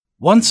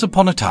Once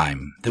upon a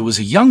time, there was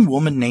a young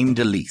woman named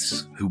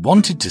Elyse who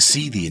wanted to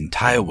see the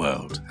entire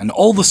world and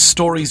all the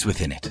stories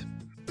within it.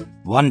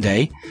 One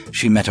day,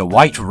 she met a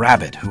white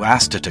rabbit who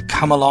asked her to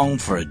come along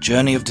for a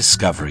journey of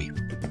discovery.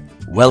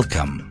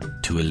 Welcome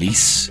to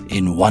Elyse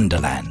in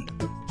Wonderland.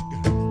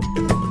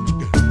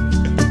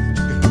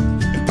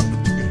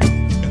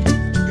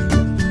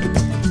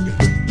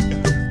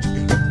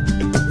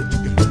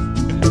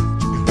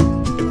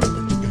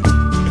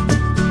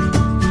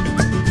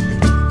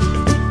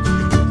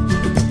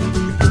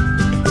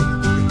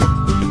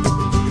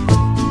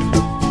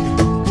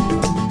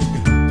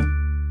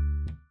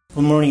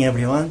 Good morning,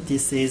 everyone.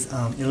 This is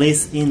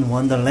Elyse in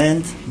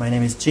Wonderland. My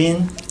name is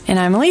Jin. And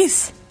I'm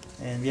Elyse.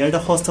 And we are the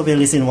host of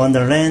Elyse in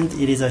Wonderland.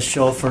 It is a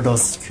show for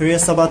those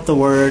curious about the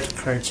world,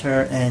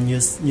 culture, and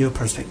new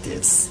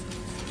perspectives.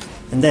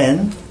 And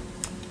then,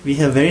 we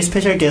have a very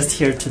special guest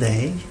here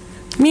today.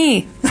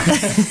 Me.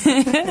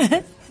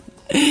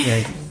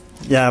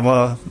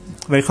 Well,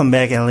 welcome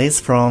back,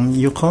 Elyse, from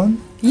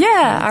Yukon.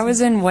 Yeah, I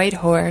was in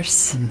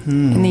Whitehorse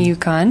in the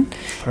Yukon.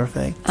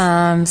 Perfect.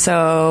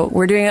 So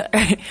we're doing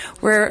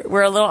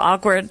we're a little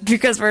awkward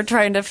because we're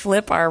trying to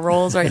flip our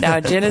roles right now.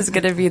 Jin is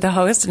going to be the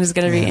host and is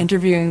going to be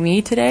interviewing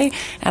me today,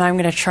 and I'm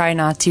going to try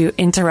not to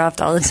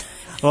interrupt all the time.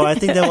 Well, I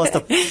think that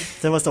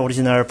was the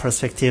original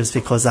perspectives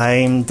because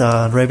I'm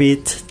the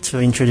rabbit to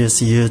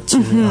introduce you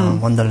to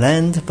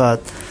Wonderland, but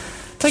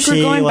it's like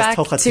we're going back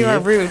to our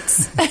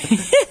roots.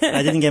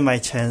 I didn't get my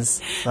chance,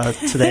 but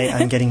today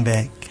I'm getting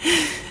back.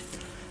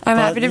 I'm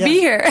happy to be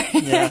here.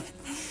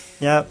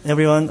 Yeah,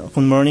 everyone,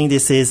 good morning.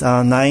 This is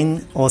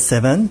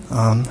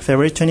 9:07,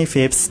 February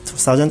 25th,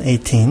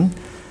 2018,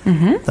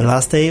 the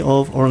last day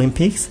of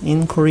Olympics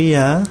in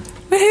Korea.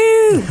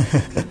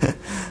 Woohoo!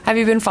 Have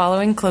you been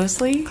following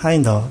closely?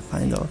 Kind of.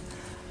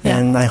 Yeah.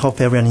 And I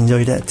hope everyone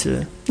enjoyed that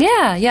too.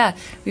 Yeah.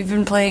 We've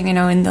been playing,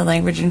 in the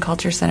Language and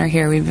Culture Center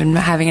here. We've been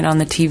having it on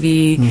the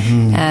TV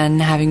and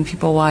having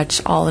people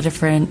watch all the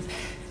different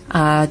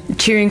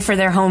cheering for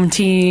their home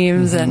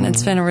teams, and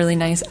it's been a really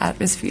nice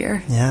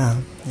atmosphere. Yeah.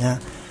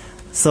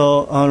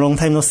 So, long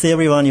time no see,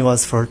 everyone. It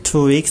was for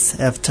 2 weeks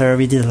after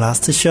we did the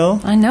last show.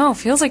 I know,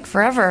 feels like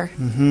forever.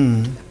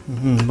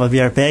 But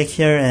we are back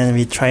here, and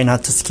we try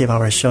not to skip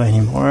our show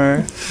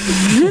anymore.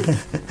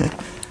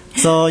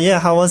 So,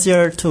 how was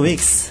your 2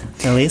 weeks,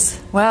 Elyse?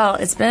 Well,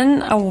 it's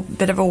been a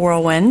bit of a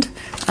whirlwind.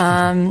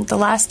 The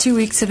last 2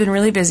 weeks have been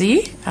really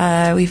busy.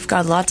 We've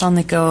got lots on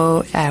the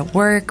go at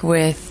work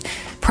with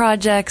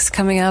projects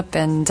coming up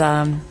and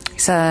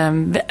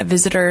some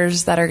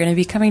visitors that are going to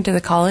be coming to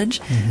the college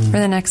for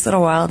the next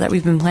little while that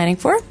we've been planning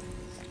for.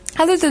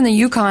 Other than the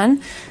Yukon,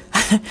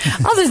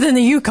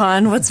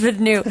 what's been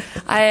new?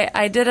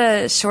 I did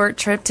a short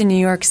trip to New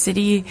York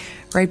City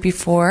right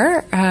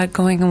before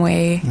going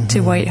away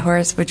to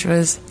Whitehorse, which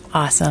was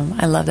awesome.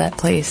 I love that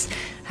place.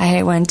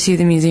 I went to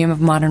the Museum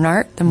of Modern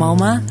Art, the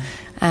MoMA,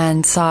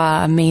 and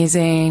saw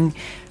amazing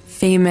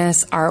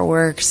famous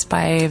artworks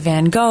by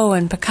Van Gogh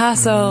and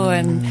Picasso,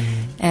 and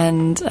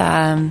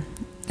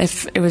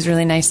it was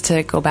really nice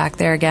to go back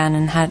there again,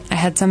 and I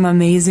had some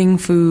amazing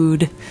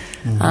food.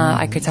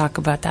 I could talk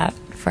about that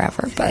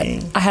forever, but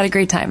I had a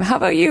great time. How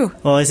about you?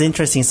 Well, it's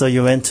interesting. So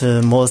you went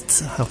to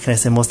most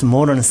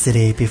modern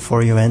city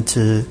before you went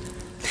to...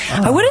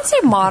 I wouldn't say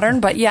modern,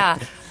 but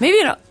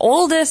maybe an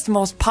oldest,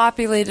 most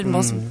populated,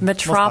 most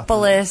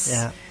metropolis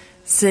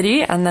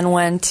city, and then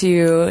went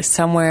to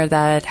somewhere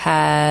that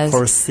has...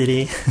 Horse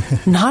City.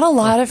 not a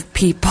lot of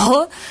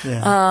people,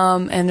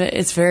 and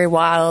it's very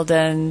wild,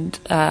 and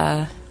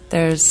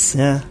there's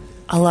a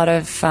lot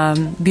of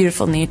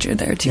beautiful nature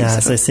there, too. Yeah,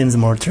 so it seems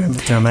more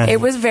dramatic. It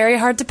was very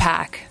hard to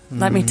pack,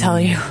 let me tell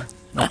you.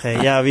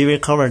 Okay, we will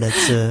cover that,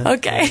 too.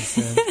 Okay.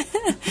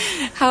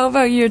 How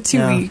about your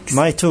 2 weeks?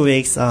 My 2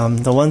 weeks,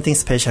 the one thing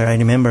special I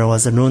remember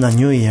was the Lunar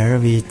New Year.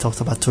 We talked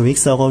about 2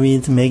 weeks ago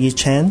with Maggie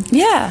Chen.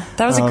 Yeah,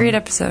 that was a great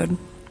episode.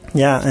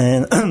 Yeah,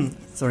 and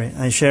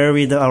I share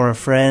with our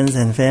friends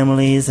and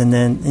families, and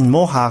then in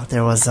Mohawk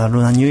there was a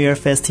Lunar New Year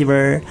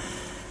festival.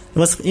 It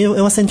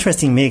was an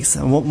interesting mix.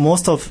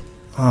 Most of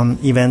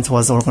event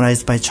was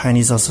organized by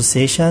Chinese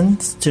Association,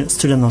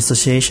 Student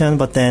Association,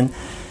 but then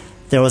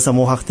there was a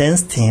Mohawk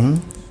dance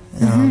team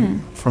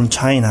from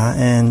China,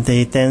 and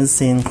they dance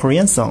in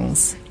Korean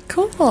songs.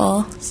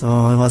 Cool. So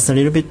I was a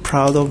little bit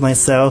proud of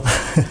myself.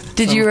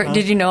 Did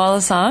you know all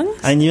the songs?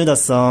 I knew the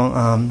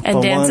song.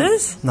 And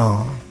dances?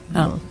 No.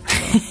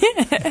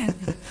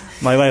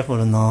 My wife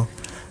wouldn't know.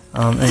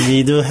 And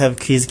we do have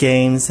quiz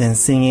games and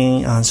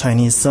singing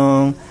Chinese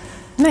song.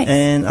 Nice.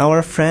 And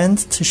our friend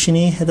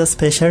Tushini had a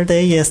special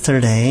day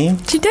yesterday.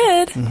 She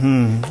did.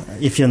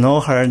 If you know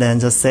her, then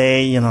just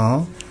say,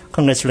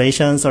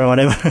 congratulations or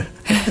whatever.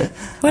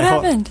 What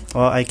happened?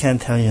 Well, I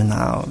can't tell you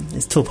now.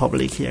 It's too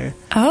public here.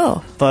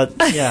 Oh. But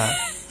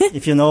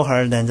if you know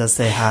her, then just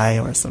say hi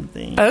or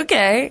something.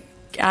 Okay.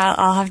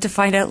 I'll have to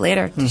find out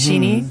later,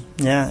 Tushini.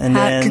 Yeah, and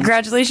then...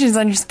 Congratulations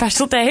on your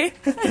special day.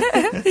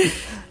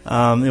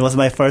 It was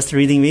my first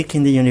reading week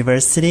in the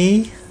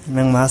university,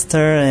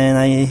 McMaster, and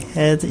I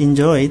had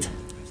enjoyed.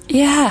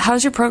 Yeah,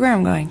 how's your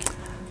program going?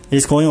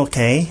 It's going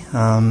okay.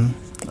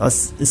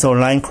 It's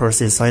online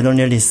courses, so I don't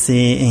really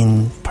see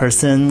in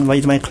person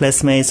with my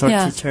classmates or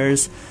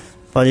teachers.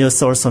 But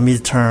it's also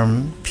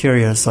midterm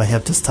period, so I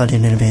have to study a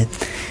little bit.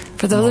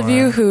 For those of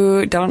you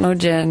who don't know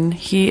Jin,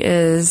 he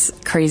is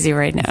crazy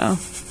right now.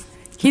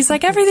 He's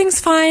like, everything's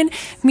fine.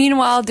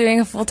 Meanwhile, doing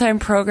a full-time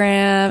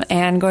program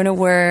and going to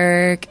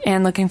work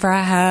and looking for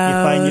a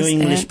house. If I knew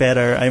English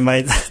better, I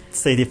might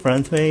say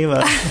different way,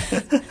 but...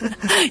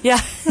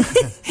 Yeah.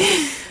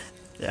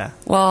 Yeah.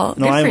 Well,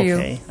 no, good I'm for you.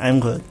 okay. I'm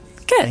good.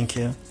 Good. Thank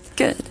you.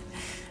 Good.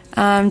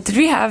 Did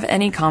we have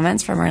any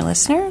comments from our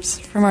listeners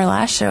from our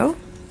last show?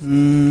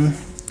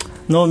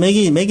 No,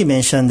 Maggie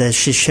mentioned that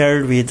she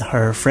shared with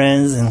her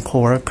friends and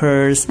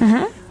coworkers.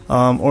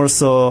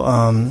 Also,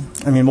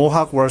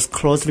 Mohawk works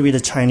closely with the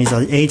Chinese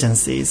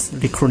agencies,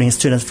 recruiting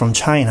students from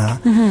China.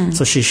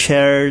 So she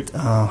shared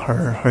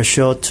her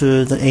show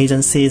to the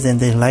agencies, and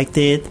they liked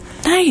it.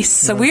 Nice.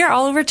 So we are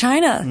all over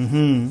China.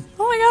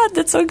 Oh my God,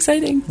 that's so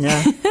exciting.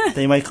 Yeah,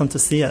 they might come to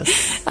see us.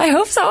 I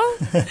hope so.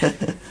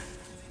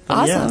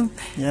 Awesome.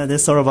 Yeah,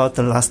 that's all about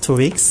the last 2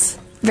 weeks.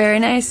 Very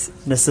nice.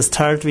 Let's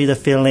start with the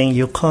feeling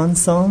Yukon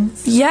song.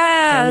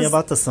 Yes. Tell me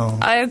about the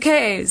song.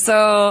 Okay,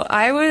 so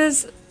I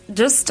was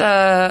just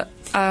a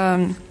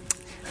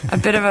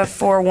bit of a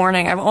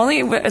forewarning. I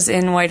only was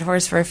in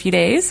Whitehorse for a few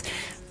days,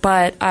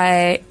 but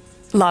I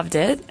loved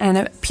it.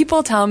 And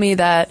people tell me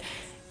that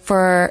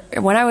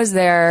when I was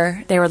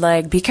there, they were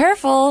like, be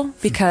careful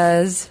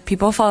because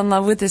people fall in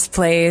love with this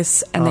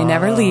place and they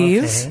never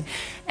leave. Okay.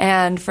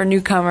 And for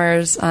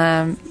newcomers,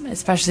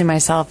 especially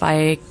myself,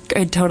 I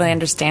totally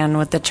understand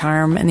what the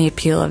charm and the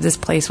appeal of this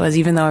place was,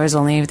 even though I was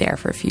only there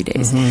for a few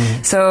days.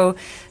 So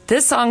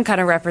this song kind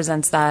of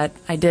represents that.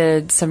 I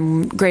did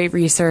some great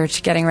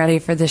research getting ready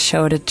for this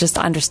show to just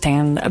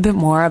understand a bit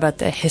more about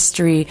the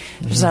history.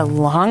 There's a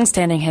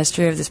long-standing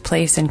history of this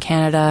place in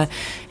Canada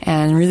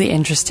and really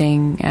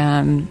interesting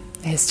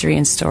history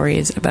and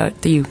stories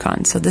about the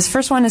Yukon. So this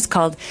first one is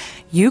called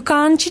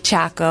Yukon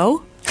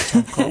Chichako.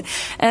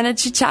 And a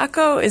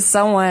Chichako is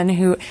someone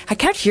who I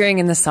kept hearing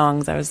in the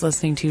songs I was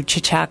listening to,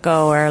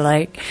 Chichako,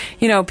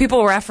 or people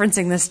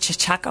referencing this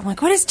Chichako. I'm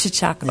like, what is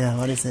Chichako? Yeah,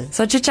 what is it?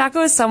 So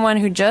Chichako is someone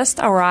who just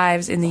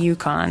arrives in the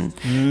Yukon.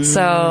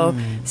 So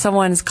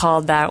someone's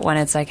called that when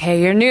it's like,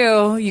 hey, you're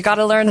new, you got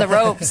to learn the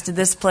ropes to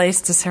this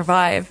place to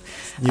survive.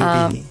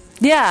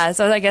 Yeah,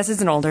 so I guess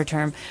it's an older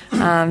term.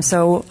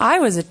 So I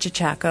was a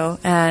Chichako,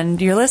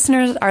 and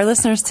our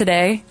listeners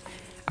today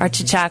are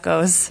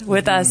Chichakos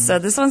with us. So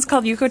this one's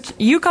called Yukon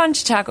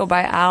Chichako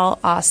by Al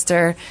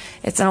Oster.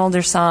 It's an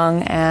older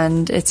song,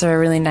 and it's a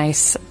really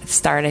nice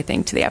start, I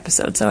think, to the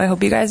episode. So I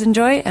hope you guys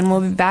enjoy, and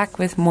we'll be back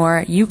with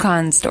more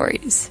Yukon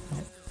stories.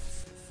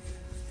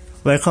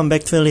 Welcome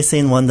back to Elyse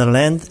in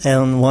Wonderland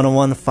and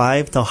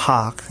 101.5 The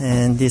Hawk.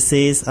 And this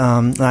is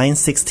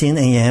 9:16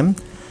 a.m.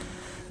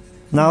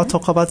 Now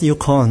talk about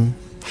Yukon.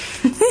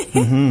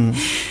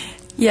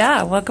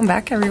 Yeah, welcome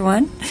back,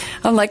 everyone.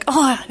 I'm like,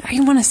 I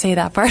want to say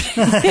that part.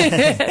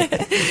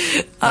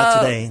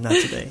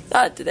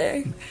 Not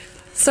today.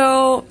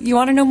 So, you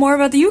want to know more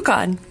about the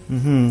Yukon?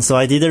 So,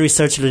 I did the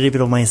research a little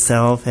bit of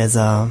myself as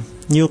a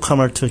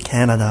newcomer to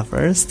Canada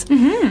first.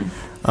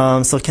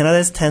 So, Canada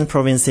has 10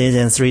 provinces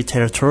and 3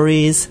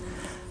 territories.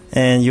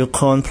 And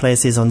Yukon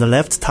places on the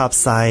left top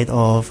side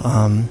of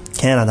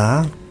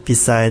Canada,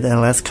 beside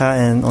Alaska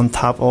and on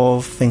top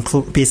of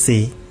Vancouver,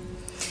 BC.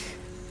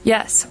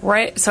 Yes,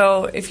 right.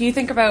 So if you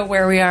think about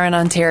where we are in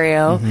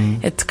Ontario,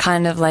 it's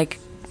kind of like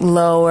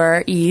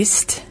lower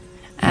east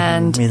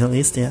and Middle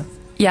East, yeah.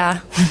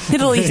 Yeah,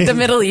 Middle East, the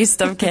Middle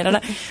East of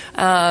Canada.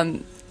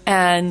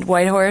 And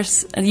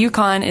Whitehorse,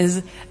 Yukon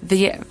is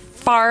the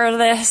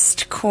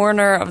farthest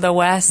corner of the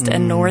west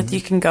and north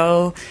you can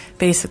go,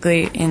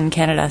 basically, in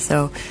Canada.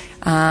 So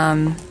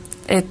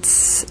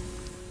it's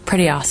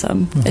pretty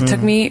awesome.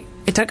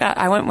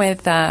 I went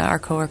with our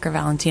coworker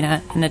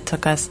Valentina, and it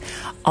took us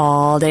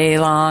all day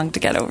long to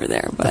get over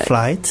there. But the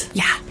flight?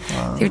 Yeah.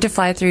 Wow. You have to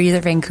fly through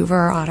either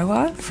Vancouver or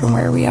Ottawa from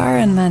where we are,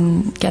 and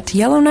then get to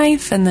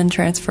Yellowknife, and then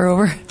transfer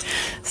over.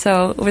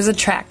 So it was a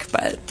trek,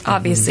 but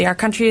obviously our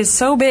country is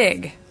so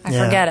big, I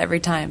forget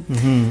every time.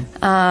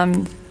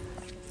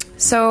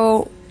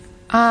 So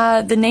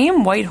the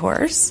name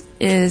Whitehorse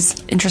is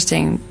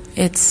interesting.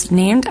 It's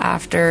named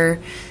after...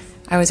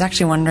 I was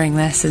actually wondering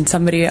this, and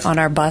somebody on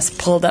our bus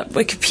pulled up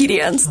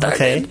Wikipedia and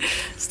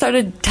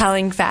started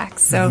telling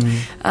facts. So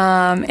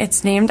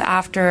it's named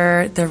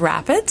after the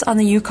rapids on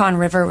the Yukon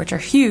River, which are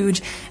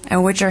huge,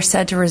 and which are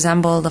said to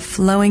resemble the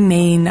flowing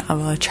mane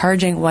of a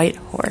charging white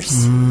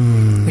horse,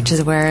 which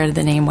is where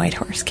the name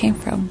Whitehorse came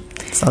from.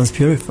 Sounds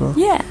beautiful.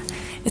 Yeah.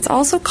 It's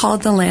also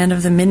called the land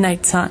of the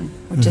midnight sun,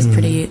 which is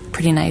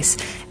pretty nice.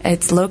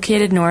 It's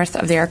located north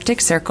of the Arctic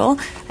Circle,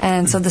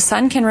 and so the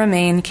sun can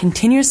remain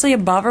continuously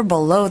above or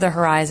below the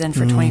horizon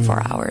for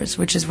 24 hours,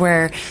 which is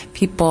where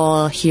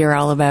people hear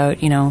all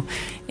about, in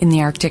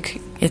the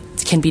Arctic, it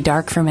can be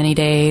dark for many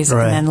days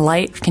Right. and then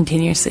light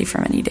continuously for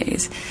many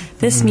days.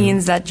 This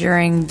means that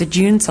during the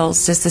June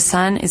solstice, the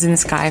sun is in the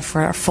sky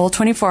for a full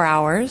 24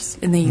 hours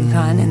in the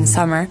Yukon in the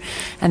summer.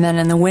 And then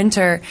in the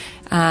winter,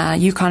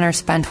 Yukoners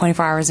spend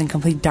 24 hours in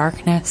complete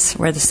darkness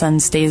where the sun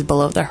stays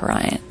below the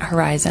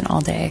horizon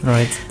all day.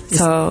 Right.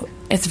 So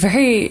it's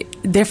very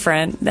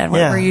different than what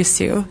Yeah. we're used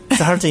to.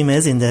 It's hard to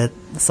imagine that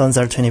suns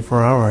are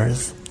 24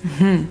 hours.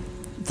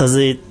 Does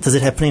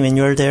it happen when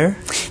you're there?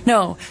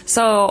 No.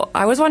 So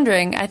I was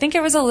wondering, I think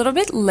it was a little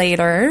bit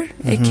later.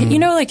 You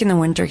know, like in the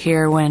winter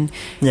here when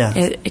Yeah.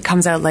 it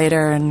comes out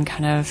later and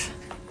kind of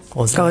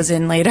goes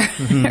in later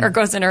or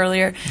goes in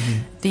earlier.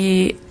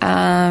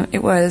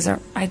 It was,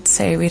 I'd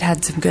say we'd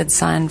had some good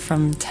sun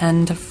from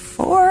 10 to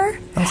 4.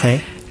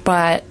 Okay.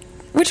 But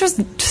which was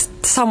just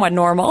somewhat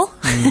normal.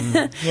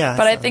 Yeah.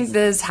 But I think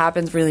this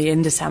happens really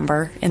in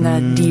December, in the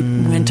deep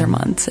winter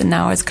months, and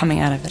now it's coming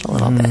out of it a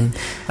little bit.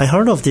 I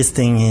heard of this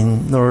thing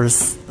in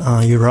North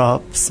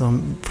Europe,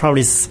 so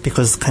probably it's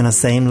because kind of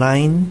same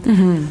line,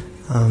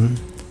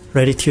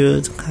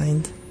 latitude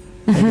kind.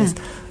 I guess.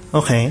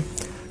 Okay.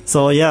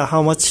 So yeah,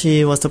 how much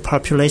was the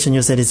population?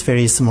 You said it's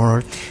very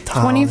small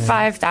town.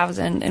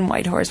 25,000 in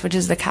Whitehorse, which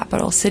is the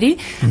capital city,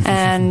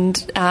 and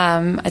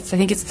I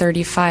think it's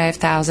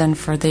 35,000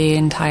 for the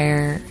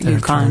entire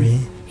Yukon. Territory.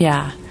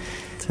 Yeah.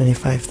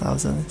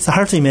 25,000. It's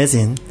hard to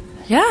imagine,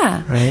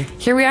 Yeah. right?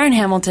 Here we are in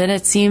Hamilton.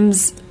 It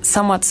seems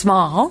somewhat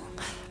small,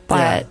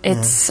 but Yeah,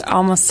 it's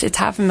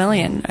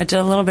 500,000. It's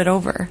a little bit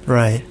over.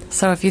 Right.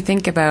 So if you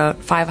think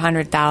about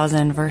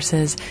 500,000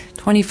 versus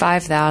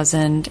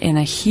 25,000 in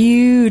a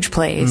huge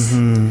place,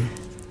 in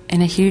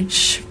a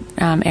huge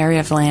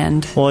area of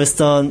land. Well, it's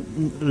the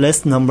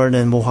less number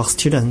than Mohawk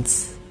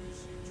students.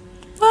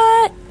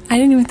 What? I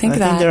didn't even think I of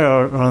that. think there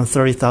are around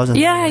 30,000.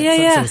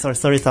 Yeah. Sorry,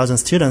 30,000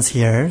 students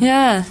here.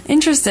 Yeah,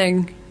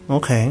 interesting.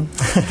 Okay.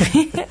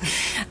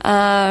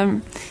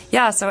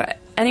 So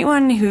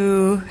anyone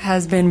who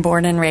has been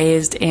born and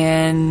raised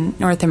in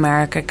North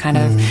America, kind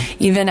of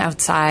even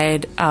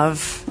outside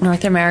of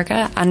North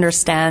America,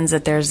 understands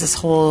that there's this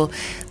whole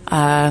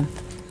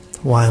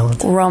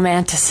Wild.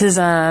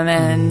 romanticism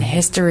and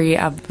history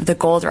of the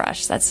gold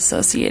rush that's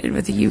associated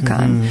with the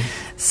Yukon.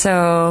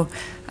 So,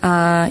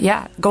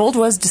 gold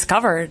was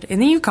discovered in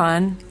the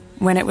Yukon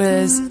when it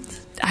was,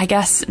 I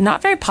guess,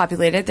 not very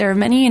populated. There were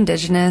many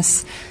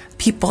indigenous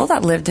people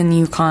that lived in the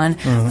Yukon,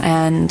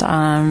 and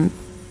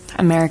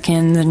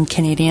Americans and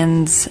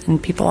Canadians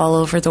and people all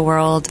over the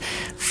world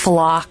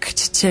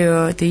flocked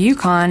to the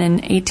Yukon in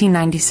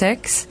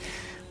 1896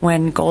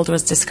 when gold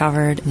was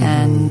discovered,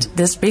 and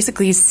this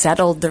basically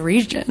settled the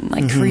region,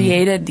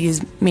 created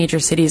these major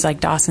cities like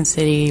Dawson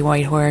City,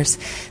 Whitehorse,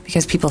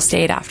 because people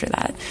stayed after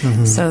that.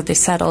 So they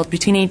settled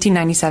between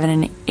 1897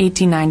 and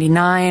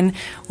 1899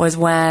 was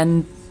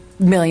when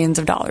millions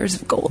of dollars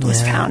of gold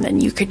was found,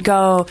 and you could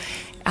go,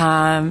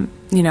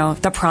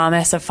 the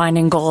promise of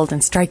finding gold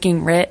and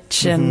striking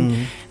rich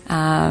and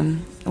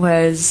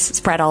was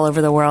spread all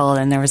over the world,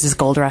 and there was this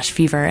gold rush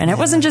fever. And it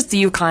wasn't just the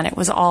Yukon, it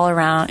was all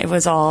around, it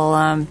was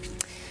all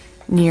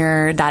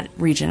near that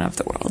region of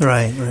the world.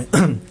 Right.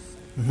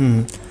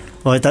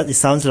 Well, it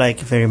sounds like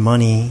very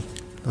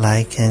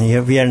money-like,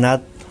 and we are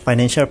not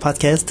financial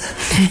podcast.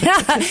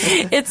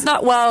 It's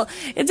not, well,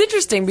 it's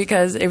interesting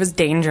because it was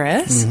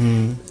dangerous.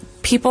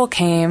 People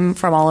came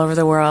from all over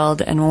the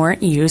world and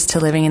weren't used to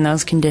living in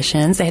those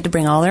conditions. They had to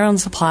bring all their own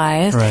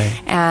supplies. Right.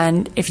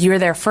 And if you were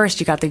there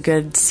first, you got the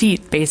good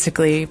seat,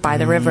 basically, by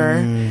the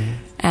river.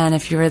 And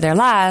if you were there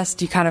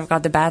last, you kind of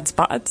got the bad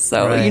spots.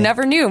 So you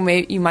never knew.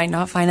 You might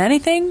not find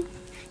anything.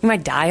 You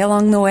might die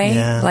along the way.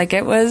 Yeah.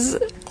 It was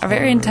a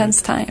very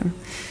intense time.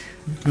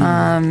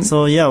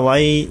 So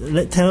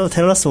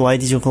tell us why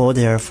did you go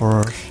there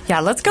for?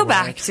 Yeah, let's go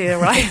back to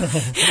why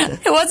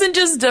it wasn't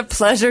just a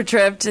pleasure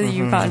trip to the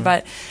Yukon,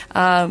 but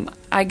I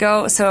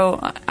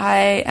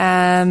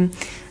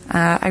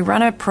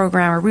run a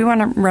program, or we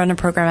want to run a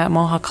program at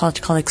Mohawk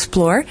College called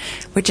Explore,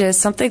 which is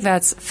something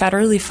that's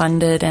federally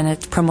funded, and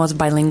it promotes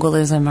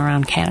bilingualism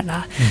around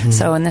Canada.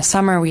 So in the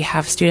summer, we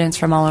have students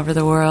from all over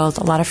the world,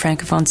 a lot of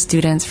Francophone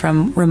students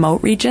from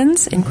remote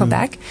regions in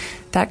Quebec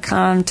that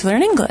come to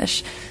learn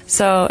English.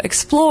 So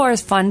Explore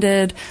is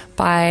funded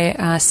by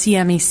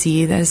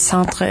CMEC, the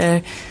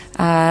Centre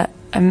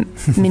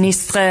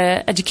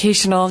Ministre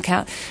Educational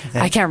Account.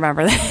 I can't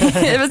remember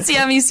that. But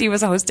CMEC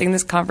was hosting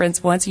this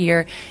conference once a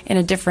year in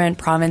a different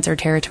province or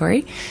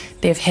territory.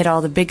 They've hit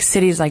all the big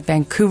cities like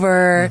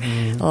Vancouver,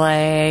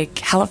 like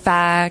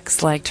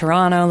Halifax, like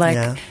Toronto,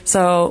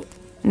 so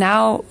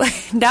now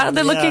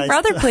they're looking for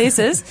other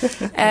places,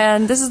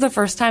 and this is the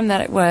first time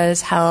that it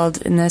was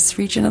held in this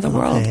region of the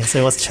world. So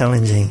it was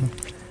challenging.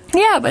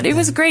 Yeah, but it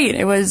was great.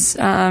 It was,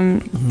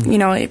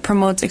 it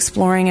promotes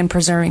exploring and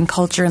preserving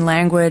culture and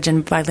language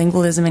and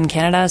bilingualism in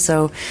Canada.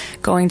 So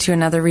going to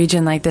another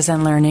region like this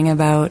and learning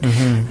about,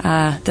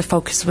 the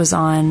focus was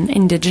on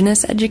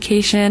Indigenous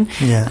education,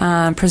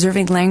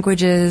 preserving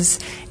languages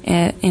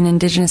in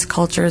Indigenous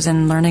cultures,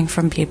 and learning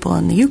from people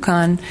in the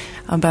Yukon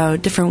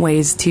about different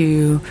ways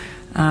to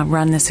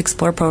run this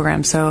Explore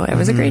program. So it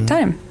was a great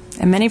time.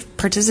 And many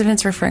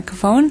participants were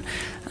Francophone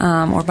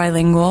or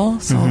bilingual,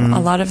 so a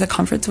lot of the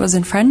conference was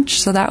in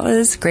French, so that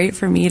was great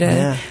for me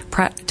to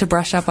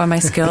brush up on my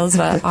skills.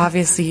 But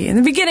obviously, in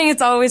the beginning,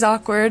 it's always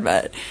awkward,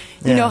 but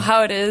you know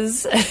how it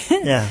is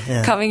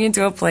coming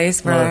into a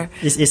place where...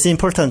 It's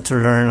important to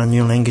learn a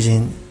new language,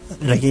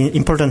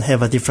 important to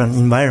have a different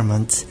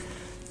environment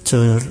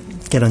to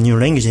get a new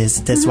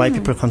languages. That's why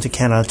people come to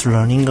Canada to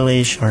learn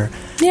English or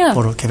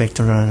go to Quebec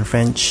to learn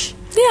French.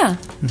 Yeah,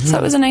 so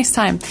it was a nice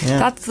time. Yeah.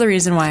 That's the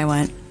reason why I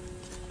went.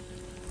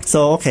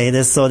 So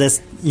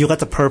that's you got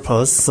the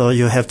purpose. So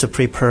you have to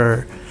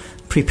prepare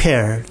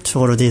to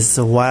go to this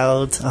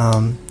wild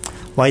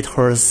white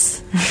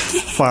horse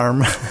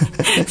farm.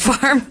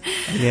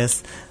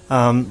 Yes.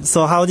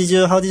 So how did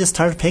you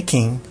start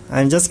packing?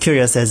 I'm just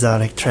curious as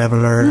a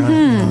traveler.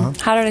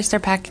 How did I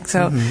start packing?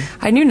 So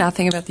I knew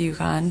nothing about the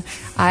Yukon.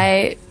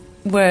 I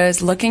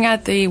was looking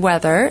at the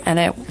weather, and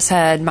it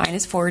said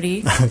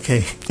 -40.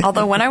 Okay.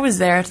 Although when I was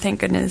there,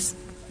 thank goodness.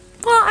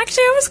 Well,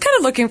 actually, I was kind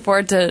of looking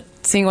forward to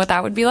seeing what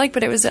that would be like,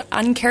 but it was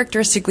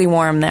uncharacteristically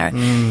warm there.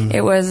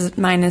 It was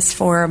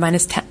 -4,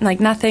 -10, like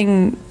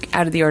nothing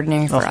out of the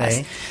ordinary for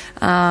us.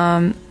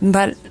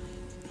 But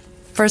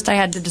first I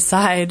had to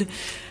decide,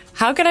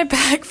 how can I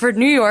pack for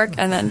New York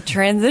and then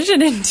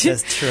transition into...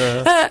 That's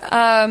true.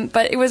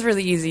 But it was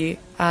really easy.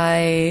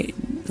 I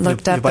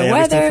looked up the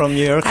weather. From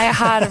New York? I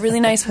had a really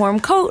nice warm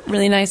coat,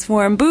 really nice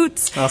warm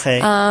boots.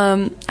 Okay.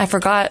 I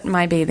forgot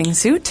my bathing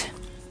suit,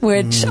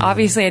 which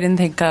obviously I didn't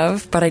think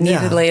of, but I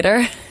needed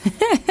later.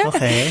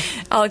 Okay.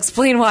 I'll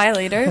explain why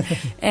later.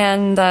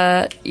 And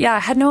I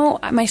had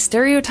my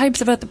stereotypes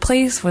about the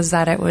place was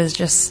that it was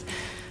just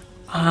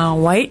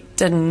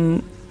white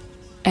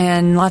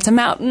and lots of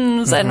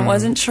mountains, and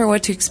wasn't sure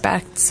what to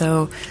expect.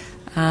 So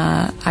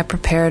I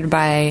prepared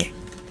by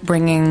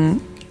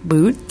bringing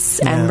boots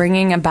and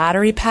bringing a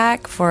battery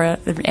pack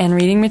and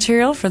reading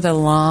material for the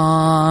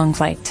long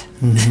flight.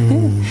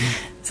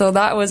 So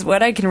that was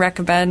what I can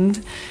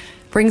recommend.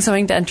 Bring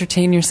something to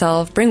entertain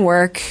yourself. Bring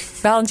work.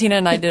 Valentina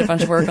and I did a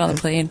bunch of work on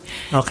the plane.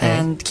 Okay.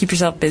 And keep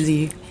yourself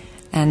busy,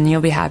 and you'll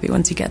be happy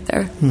once you get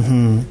there.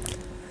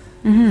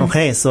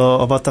 Okay, so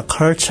about the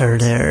culture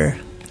there.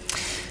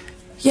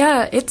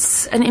 Yeah,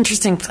 it's an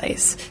interesting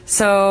place.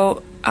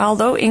 So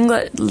although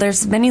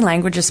there's many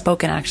languages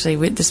spoken, actually.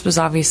 This was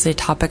obviously a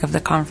topic of the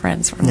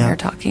conference when we were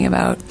talking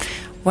about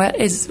what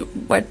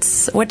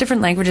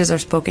different languages are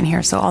spoken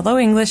here. So although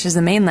English is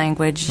the main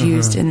language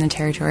used in the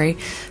territory,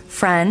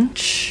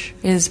 French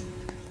is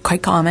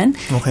quite common,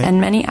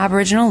 and many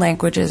Aboriginal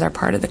languages are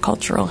part of the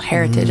cultural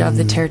heritage of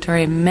the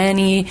territory.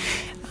 Many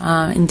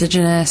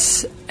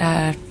indigenous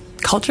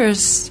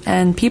cultures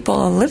and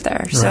people live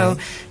there. Right. So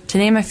to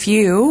name a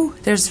few,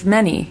 there's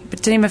many,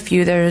 but to name a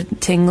few, there's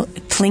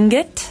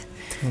Tlingit,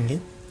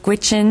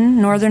 Gwich'in,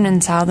 Northern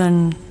and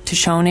Southern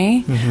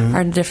Tushone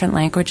are the different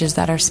languages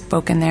that are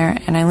spoken there.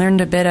 And I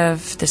learned a bit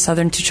of the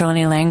Southern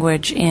Tushone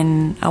language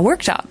in a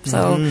workshop.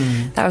 So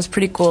that was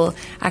pretty cool.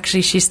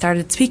 Actually, she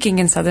started speaking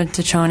in Southern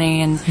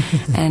Tushone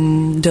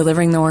and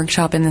delivering the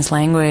workshop in this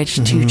language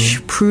to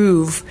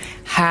prove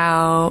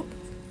how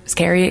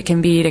scary it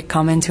can be to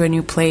come into a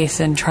new place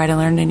and try to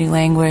learn a new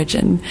language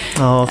and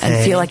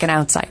feel like an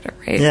outsider,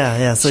 right?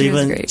 Yeah. So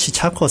even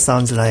Chichaco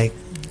sounds like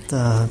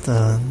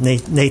the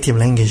native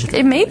language.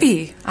 It may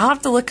be. I'll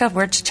have to look up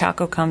where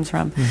Chichaco comes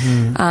from.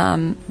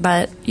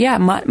 But yeah,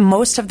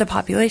 most of the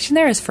population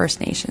there is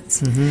First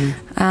Nations.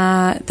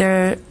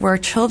 There were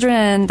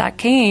children that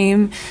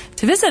came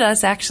to visit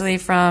us actually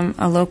from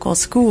a local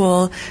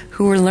school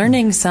who were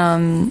learning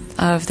some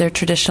of their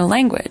traditional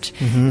language.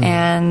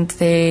 And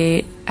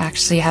they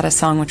actually had a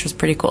song which was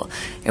pretty cool.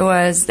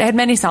 They had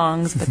many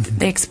songs, but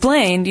they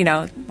explained,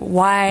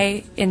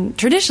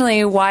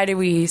 traditionally, why do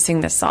we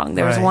sing this song?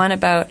 There was one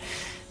about,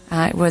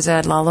 it was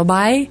a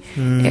lullaby.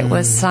 It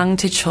was sung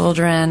to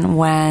children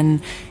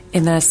when,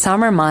 in the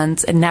summer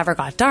months, it never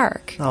got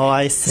dark. Oh,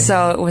 I see.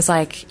 So it was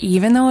like,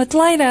 even though it's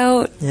light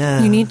out,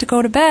 you need to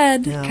go to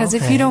bed, because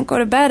if you don't go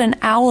to bed, an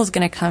owl's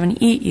going to come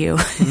and eat you.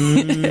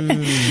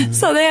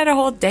 So they had a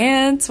whole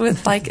dance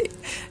with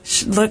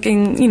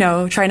looking,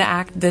 trying to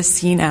act this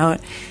scene out.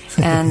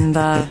 And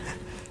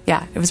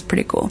it was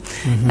pretty cool.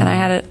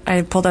 And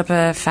I pulled up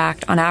a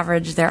fact. On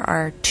average, there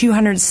are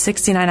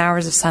 269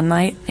 hours of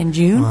sunlight in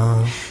June,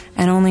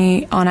 and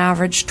only on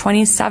average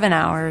 27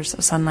 hours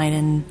of sunlight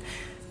in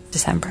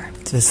December.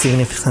 It's a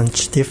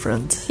significant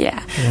difference.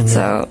 Yeah.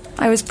 So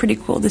it was pretty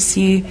cool to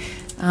see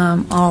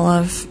all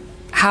of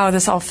how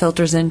this all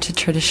filters into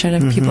tradition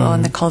of people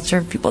and the culture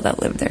of people that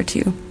live there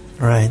too.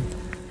 Right.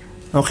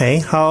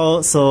 Okay.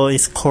 So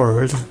it's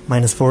cold,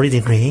 -40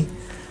 degrees.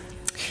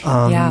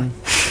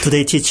 Do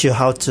they teach you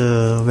how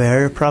to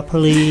wear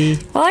properly?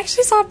 Well, I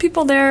actually saw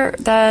people there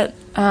that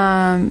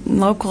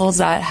locals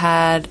that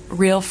had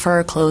real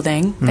fur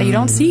clothing that you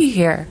don't see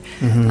here.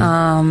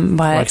 But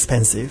more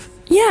expensive.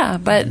 Yeah,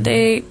 but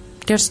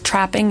there's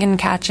trapping and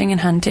catching and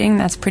hunting.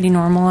 That's pretty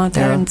normal out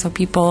there. And so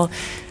people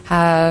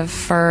have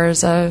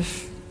furs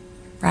of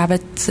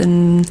rabbits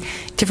and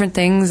different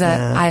things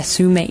that I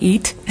assume they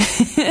eat.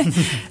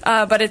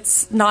 But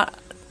it's not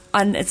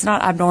it's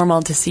not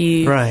abnormal to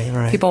see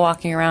people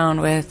walking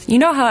around with, you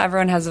know how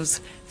everyone has those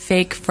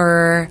fake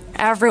fur,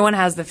 everyone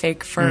has the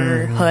fake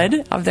fur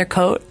hood of their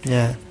coat.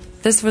 Yeah.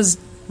 This was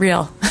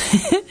real.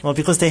 Well,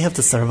 because they have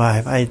to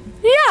survive.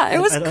 It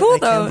was cool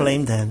though. I can't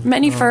blame them.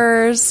 Many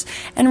furs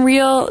and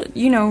real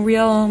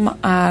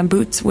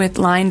boots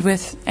lined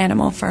with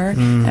animal fur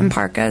and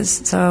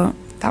parkas. So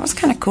that was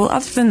kind of cool.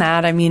 Other than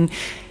that, I mean,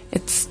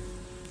 it's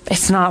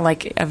not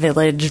like a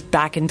village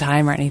back in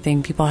time or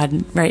anything. People had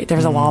there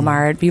was a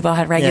Walmart. People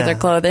had regular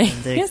clothing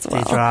as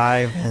well. They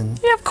drive and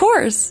of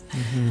course.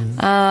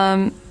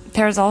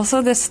 There's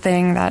also this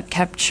thing that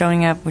kept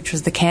showing up, which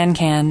was the can,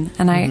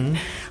 and I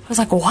was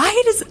like, why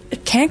does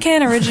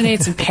can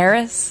originates in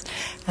Paris?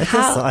 I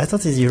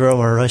thought it's Europe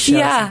or Russia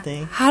or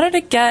something. How did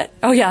it get...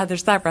 Oh, yeah,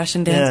 there's that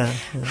Russian dance.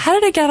 Yeah. How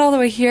did it get all the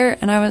way here?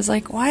 And I was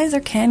like, why is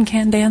there can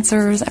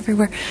dancers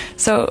everywhere?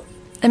 So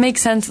it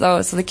makes sense,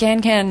 though. So the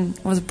can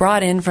was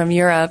brought in from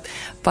Europe,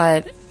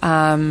 but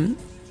back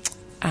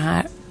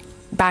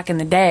in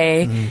the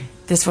day,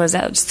 this was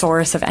a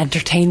source of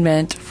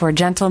entertainment for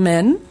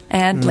gentlemen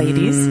and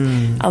ladies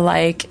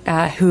alike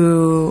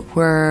who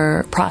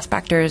were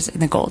prospectors in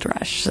the gold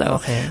rush. So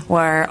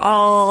where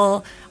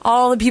all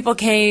the people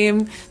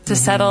came to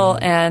settle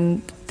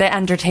and the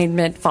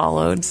entertainment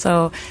followed.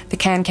 So the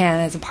can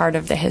is a part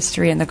of the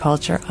history and the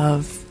culture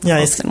of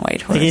Folks in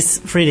White Horse. It's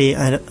pretty,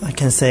 I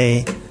can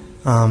say,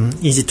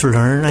 easy to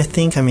learn, I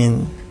think. I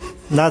mean,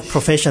 not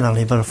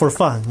professionally, but for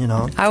fun, you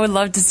know. I would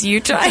love to see you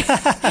try.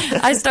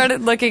 I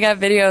started looking at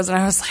videos and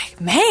I was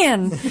like,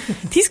 man,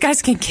 these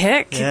guys can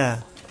kick.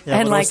 Yeah,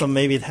 and but also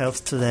maybe it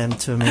helps to them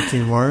to make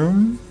it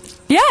warm.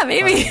 Yeah,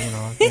 maybe.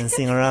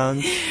 Dancing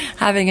around.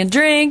 Having a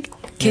drink,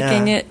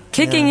 kicking it.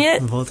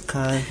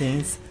 Vodka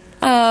things.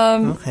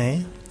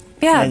 Okay.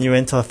 Yeah. And you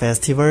went to a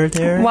festival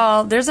there?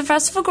 Well, there's a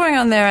festival going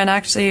on there, and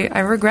actually, I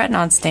regret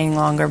not staying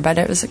longer, but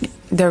it was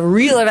the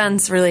real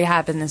events really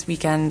happened this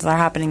weekend. They're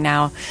happening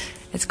now.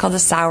 It's called the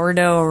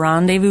Sourdough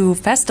Rendezvous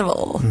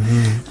Festival.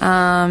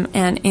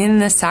 And in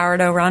the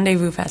Sourdough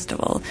Rendezvous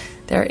Festival,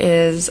 there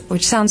is,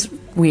 which sounds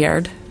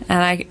weird,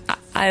 and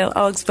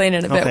I'll explain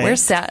in a bit where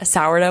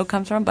sourdough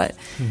comes from, but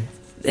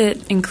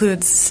it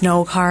includes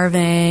snow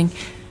carving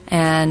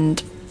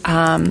and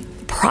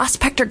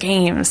prospector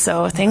games,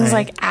 so things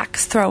like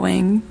axe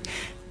throwing,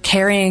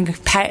 carrying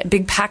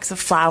big packs of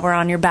flour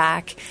on your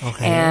back,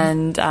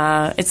 and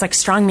it's like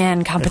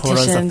strongman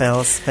competitions,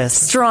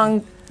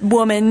 strong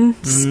woman,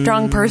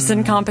 strong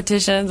person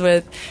competitions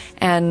with,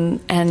 and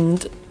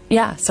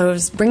so it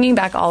was bringing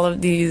back all of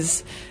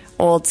these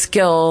old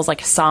skills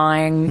like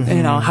sawing,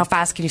 how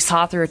fast can you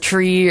saw through a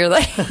tree, or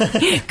like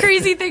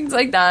crazy things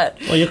like that.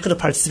 Well, you could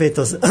participate in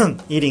those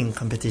eating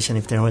competition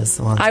if there was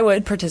one. I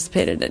would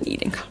participate in an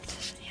eating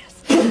competition,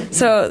 yes.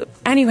 So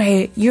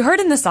anyway, you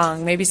heard in the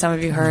song, maybe some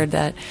of you heard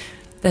that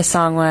the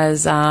song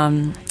was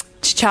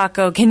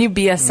Chichaco, can you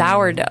be a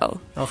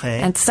sourdough?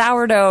 And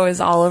sourdough is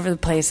all over the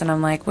place, and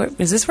I'm like,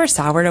 is this where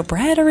sourdough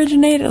bread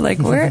originated? Like,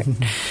 where?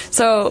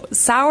 So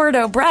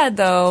sourdough bread,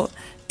 though,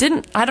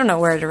 I don't know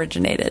where it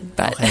originated,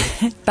 but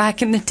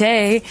back in the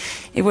day,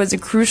 it was a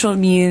crucial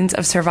means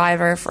of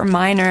survival for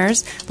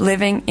miners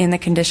living in the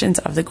conditions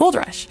of the gold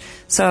rush.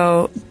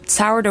 So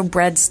sourdough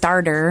bread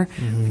starter,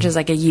 which is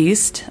like a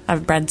yeast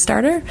of bread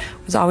starter,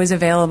 was always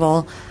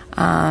available.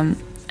 And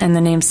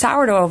the name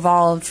sourdough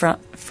evolved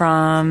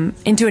from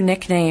into a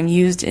nickname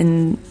used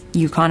in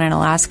Yukon and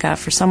Alaska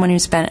for someone who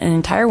spent an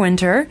entire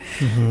winter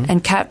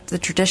and kept the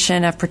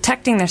tradition of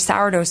protecting their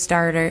sourdough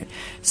starter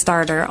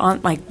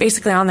on, like,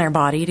 basically on their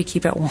body to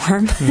keep it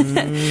warm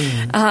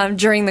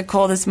during the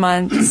coldest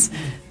months.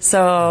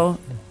 So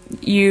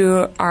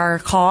you are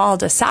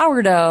called a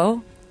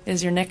sourdough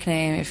is your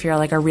nickname if you're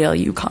like a real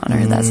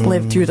Yukoner that's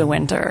lived through the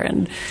winter.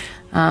 And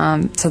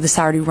so the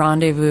Sourdough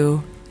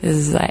Rendezvous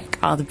is like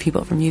all the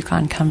people from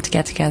Yukon come to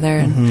get together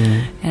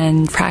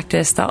and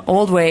practice the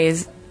old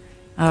ways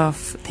of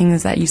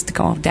things that used to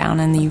go down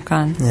in the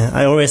Yukon. Yeah,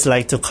 I always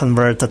like to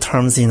convert the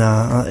terms in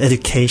a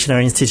educational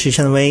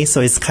institution way.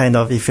 So it's kind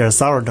of, if you're a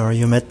sourdough,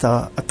 you met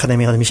the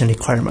academic admission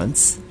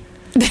requirements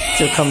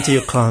to come to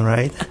Yukon,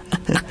 right?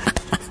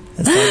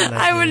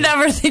 I would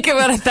never think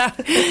about it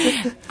that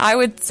way. I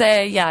would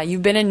say,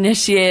 you've been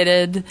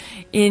initiated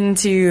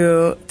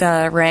into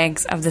the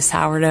ranks of the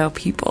sourdough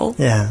people.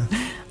 Yeah.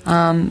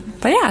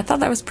 But I thought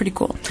that was pretty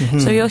cool.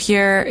 So you'll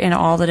hear in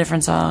all the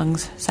different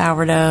songs,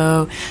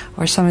 sourdough,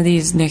 or some of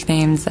these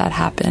nicknames that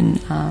happen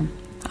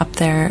up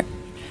there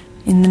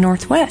in the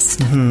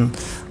Northwest.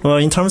 Well,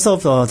 in terms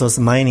of those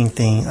mining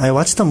thing, I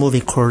watched a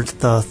movie called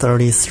The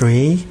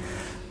 33.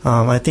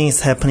 I think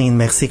it's happening in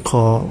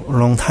Mexico a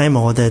long time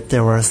ago, that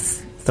there were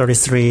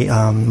 33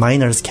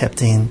 miners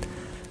trapped in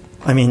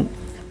a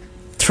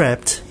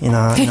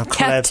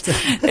collapsed...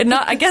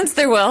 Not against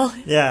their will.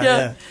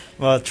 Yeah.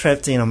 Well,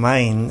 trapped in a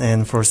mine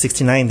and for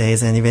 69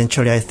 days, and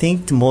eventually I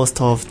think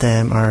most of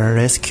them are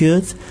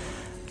rescued.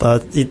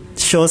 But it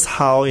shows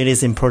how it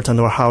is important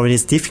or how it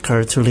is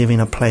difficult to live in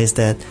a place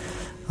that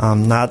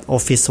not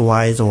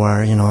office-wise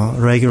or,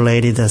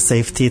 regulated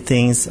safety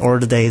things. All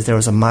the days there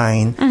was a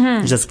mine.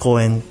 You just go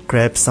and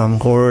grab some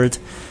gold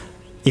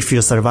if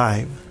you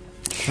survive.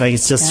 Like,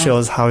 it just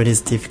shows how it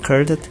is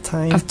difficult at the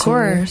time. Of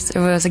course. It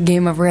was a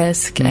game of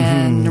risk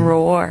and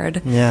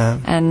reward. Yeah.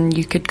 And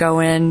you could go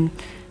in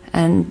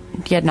and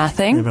get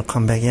nothing. Never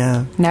come back,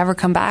 yeah. Never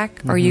come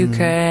back. Or you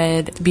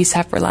could be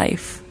set for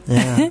life.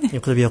 Yeah. You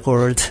could be a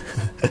gold.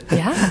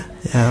 Yeah.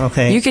 Yeah,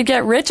 okay. You could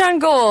get rich on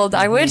gold.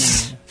 I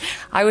wish.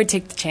 I would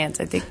take the chance,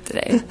 I think,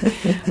 today.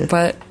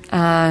 But,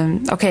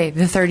 okay,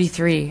 the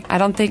 33. I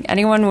don't think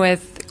anyone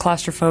with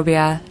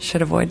claustrophobia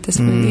should avoid this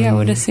movie, I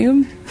would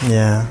assume.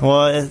 Yeah.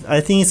 Well,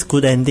 I think it's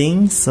good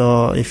ending.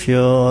 So if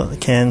you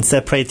can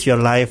separate your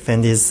life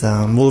and this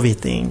movie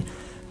thing,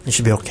 it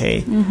should be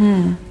okay.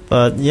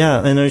 But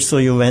yeah, and also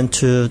you went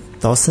to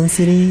Dawson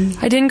City?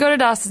 I didn't go to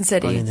Dawson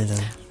City. Oh, you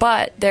didn't.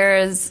 But there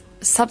is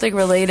something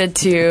related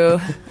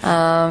to,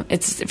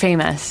 it's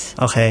famous.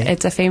 Okay.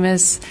 It's a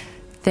famous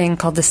thing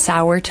called the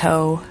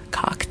sourdough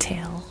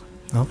cocktail.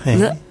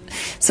 Okay.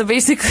 So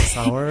basically,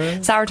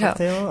 sourdough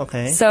cocktail?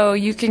 Okay. So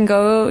you can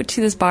go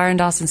to this bar in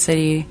Dawson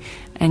City,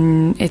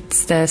 and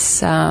it's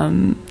this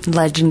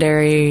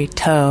legendary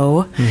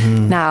toe.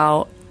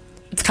 Now,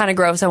 it's kind of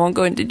gross. I won't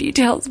go into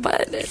details,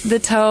 but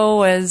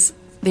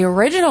the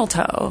original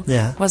toe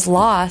was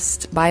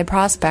lost by a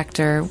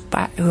prospector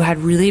who had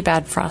really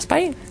bad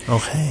frostbite.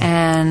 Okay.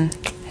 And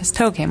his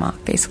toe came off,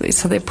 basically.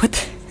 So they put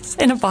this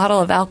in a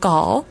bottle of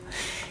alcohol.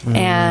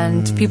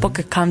 And people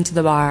could come to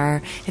the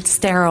bar. It's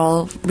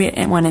sterile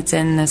when it's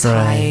in this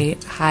high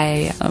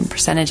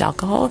percentage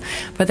alcohol,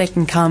 but they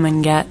can come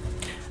and get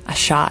a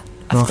shot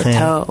of the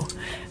toe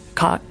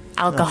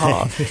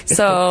alcohol. Okay.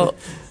 So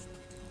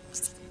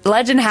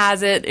legend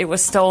has it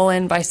was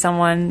stolen by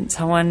someone.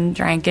 Someone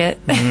drank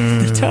it,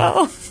 the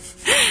toe.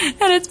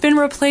 And it's been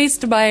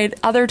replaced by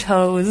other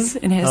toes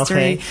in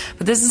history. Okay.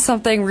 But this is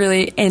something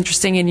really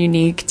interesting and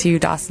unique to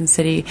Dawson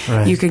City.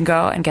 Right. You can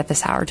go and get the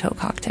sour toe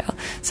cocktail.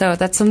 So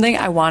that's something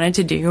I wanted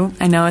to do.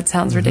 I know it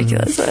sounds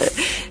ridiculous, but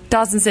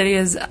Dawson City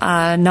is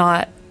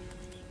not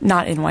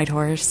in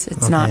Whitehorse.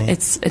 It's not.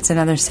 It's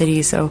another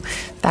city. So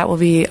that will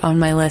be on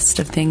my list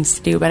of things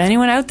to do. But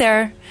anyone out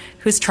there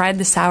who's tried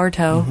the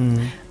sourdough,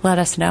 let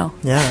us know.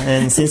 Yeah,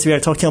 and since we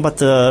are talking about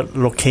the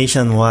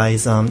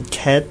location-wise,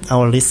 Kat,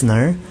 our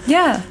listener,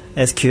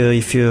 asked you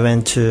if you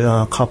went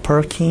to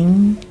Copper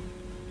King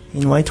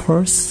in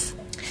Whitehorse.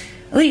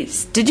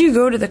 Elyse, did you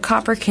go to the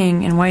Copper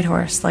King in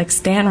Whitehorse like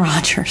Stan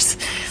Rogers?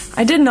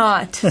 I did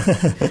not.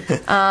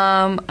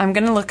 I'm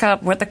going to look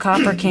up what the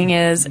Copper King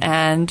is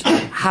and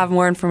have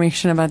more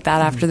information about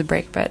that after the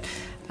break, but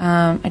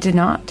I did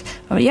not.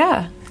 But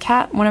yeah.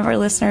 Kat, one of our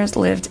listeners,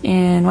 lived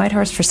in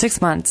Whitehorse for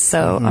 6 months,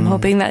 so I'm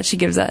hoping that she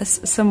gives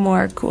us some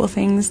more cool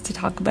things to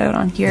talk about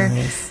on here.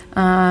 Nice.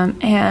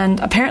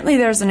 And apparently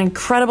there's an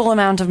incredible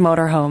amount of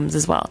motorhomes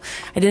as well.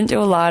 I didn't do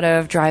a lot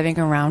of driving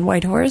around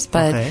Whitehorse,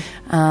 but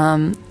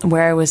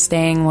where I was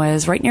staying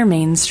was right near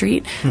Main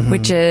Street,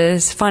 which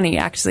is funny,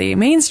 actually.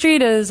 Main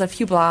Street is a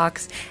few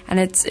blocks, and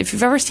if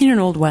you've ever seen an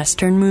old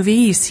Western movie,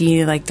 you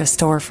see like the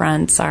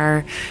storefronts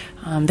are...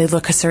 they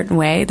look a certain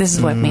way. This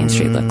is what Main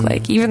Street looked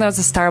like. Even though it's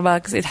a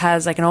Starbucks, it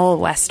has like an old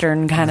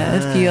Western kind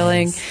of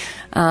feeling.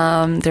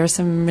 There are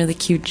some really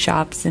cute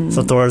shops.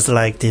 So doors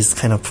like this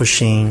kind of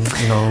pushing,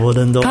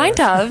 wooden doors?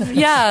 Kind of,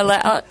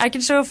 yeah. I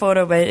can show a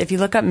photo, but if you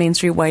look up Main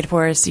Street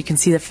Whitehorse, you can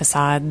see the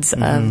facades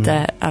of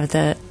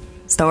the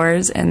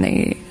stores, and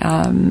they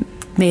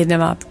made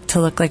them up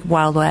to look like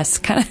Wild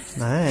West kind of.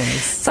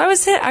 Nice. So I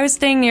was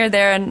staying near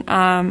there, and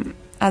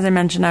as I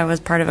mentioned, I was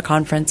part of a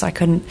conference. I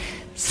couldn't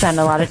spend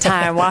a lot of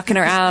time walking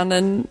around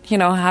and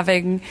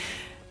having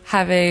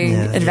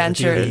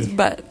adventures,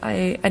 but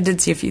I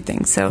did see a few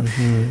things, so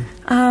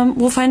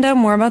we'll find out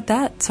more about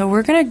that. So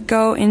we're gonna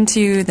go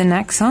into the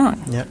next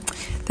song.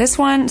 This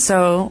one,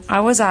 so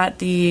I was at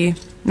the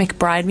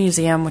McBride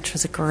Museum, which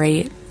was a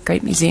great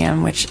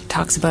museum, which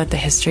talks about the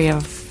history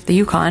of the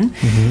Yukon,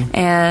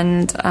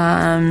 and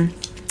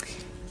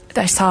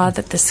I saw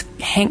that this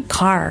Hank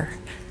Carr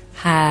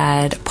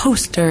had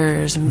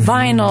posters and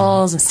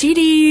vinyls and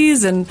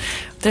CDs, and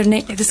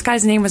this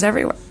guy's name was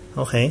everywhere.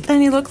 Okay.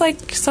 And he looked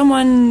like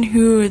someone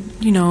who,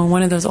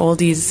 one of those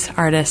oldies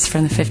artists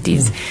from the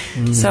 50s.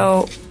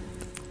 So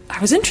I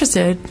was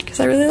interested because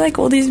I really like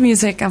oldies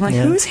music. I'm like,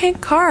 who's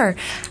Hank Carr?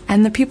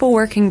 And the people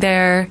working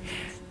there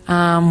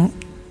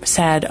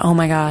said, oh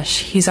my gosh,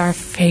 he's our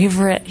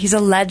favorite. He's a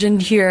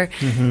legend here.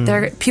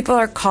 People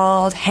are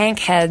called Hank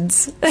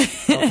Heads.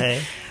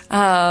 Okay.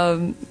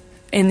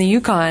 In the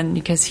Yukon,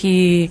 because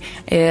he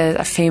is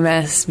a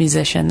famous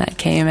musician that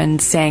came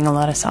and sang a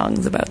lot of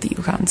songs about the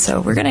Yukon.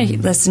 So we're going to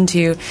listen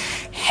to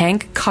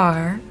Hank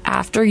Carr,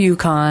 After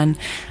Yukon.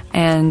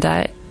 And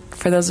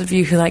for those of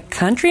you who like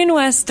country and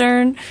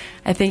western,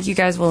 I think you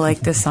guys will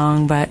like this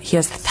song. But he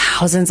has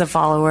thousands of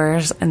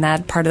followers in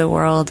that part of the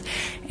world.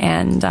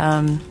 And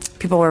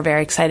people were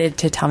very excited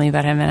to tell me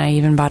about him, and I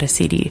even bought a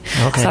CD.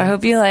 Okay. So I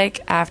hope you like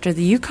After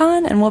the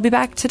Yukon, and we'll be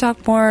back to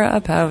talk more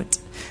about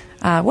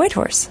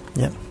Whitehorse.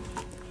 Yep.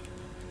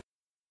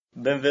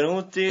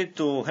 Benvenuti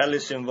to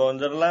Alice in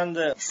Wonderland.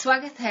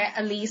 स्वागत है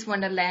Elyse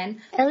Wonderland.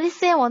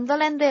 앨리스의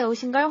원더랜드에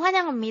오신 걸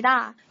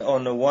환영합니다.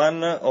 On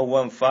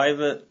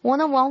 1015.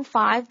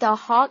 1015 The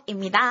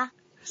Hawk입니다.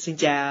 Xin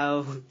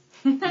chào.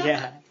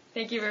 Yeah.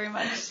 Thank you very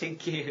much.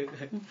 Thank you.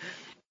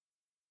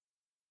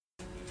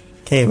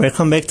 Okay,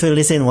 welcome back to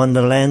Elyse in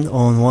Wonderland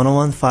on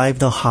 1015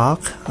 The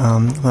Hawk.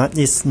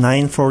 It's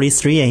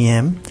 9:43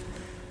 a.m.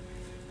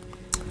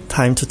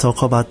 Time to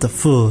talk about the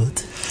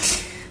food.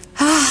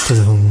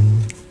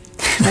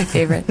 My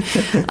favorite.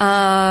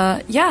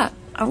 I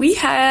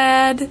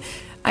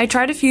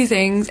tried a few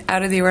things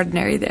out of the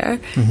ordinary there.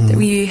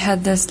 We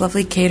had this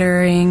lovely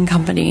catering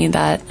company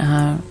that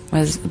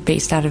was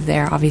based out of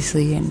there,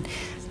 obviously, and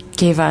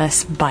gave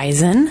us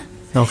bison.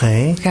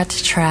 Okay. We got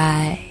to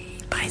try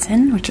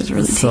bison, which was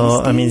really tasty.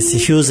 So, I mean, it's a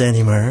huge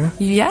animal.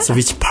 Yeah. So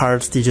which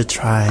parts did you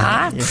try?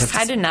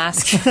 I didn't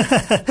ask.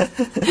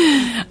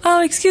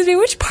 Oh, excuse me,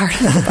 which part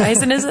of the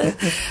bison is it?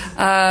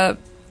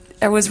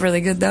 It was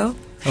really good, though.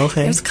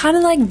 Okay. It was kind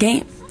of like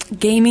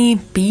gamey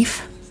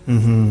beef.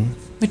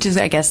 Which is,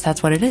 I guess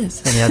that's what it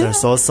is. Any other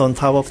sauce on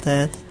top of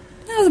that?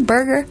 That was a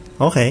burger.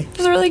 Okay. It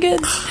was really good.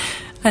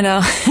 I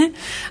know.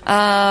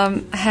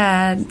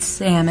 Had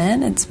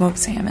salmon and smoked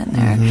salmon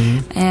there.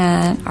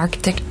 And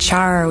Arctic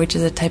char, which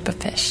is a type of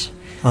fish.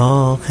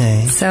 Oh,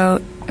 okay. So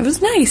it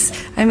was nice.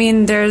 I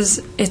mean, there's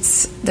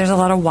a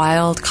lot of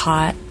wild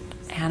caught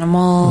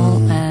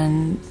animal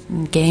and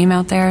game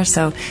out there,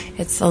 so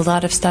it's a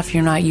lot of stuff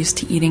you're not used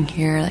to eating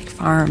here, like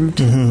farmed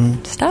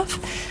stuff.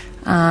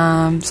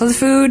 So the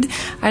food,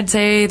 I'd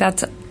say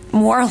that's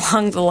more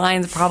along the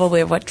lines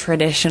probably of what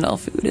traditional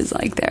food is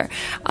like there.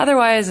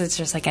 Otherwise, it's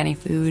just like any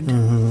food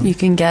you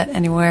can get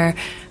anywhere.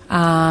 They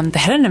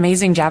had an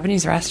amazing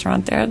Japanese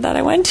restaurant there that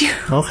I went to.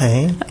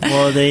 Okay.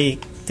 Well, they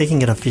can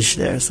get a fish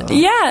there, so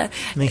Yeah.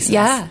 makes sense.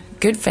 Yeah,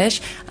 good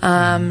fish.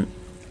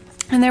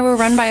 And they were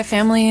run by a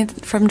family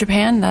from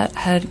Japan that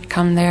had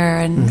come there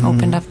and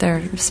opened up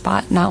their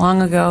spot not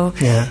long ago.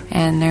 Yeah.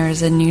 And there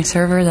was a new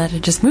server that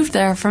had just moved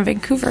there from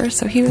Vancouver,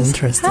 so he was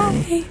Interesting.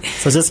 Hi.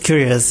 So just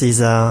curious,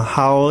 is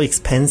how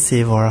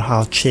expensive or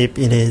how cheap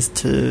it is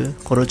to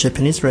go to a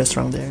Japanese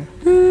restaurant there?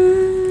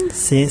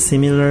 See,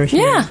 similar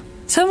here? Yeah,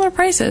 similar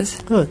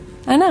prices. Good.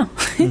 I know.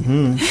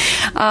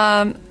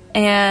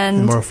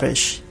 And More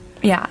fish.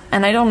 yeah,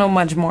 and I don't know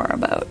much more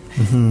about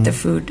the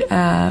food,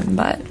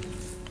 but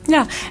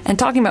yeah. And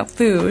talking about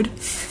food,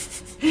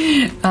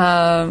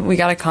 we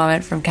got a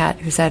comment from Kat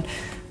who said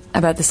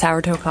about the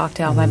sourdough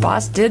cocktail. My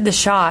boss did the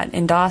shot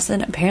in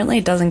Dawson. Apparently,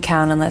 it doesn't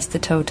count unless the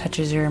toe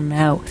touches your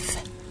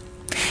mouth,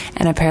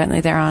 and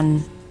apparently they're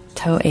on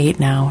toe 8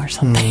 now or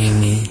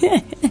something.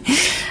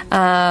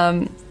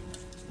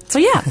 So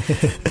yeah,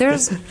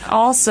 there's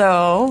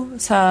also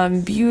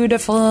some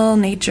beautiful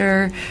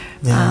nature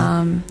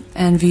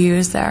and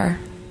views there.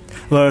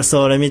 Well,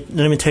 so let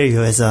me tell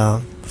you, as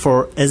a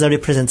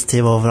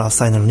representative of our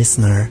silent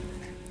listener,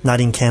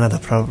 not in Canada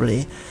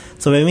probably.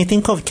 So when we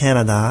think of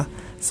Canada,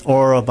 it's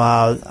all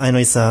about, I know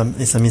it's a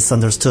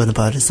misunderstood,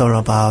 but it's all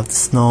about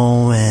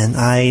snow and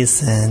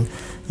ice and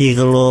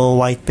igloo,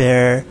 white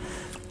bear,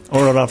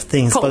 all a lot of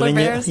things. Polar but when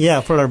bears?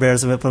 Polar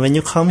bears. But when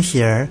you come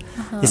here,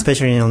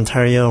 especially in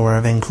Ontario or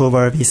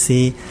Vancouver,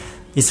 BC,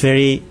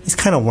 it's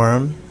kind of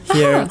warm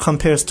here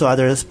compared to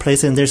other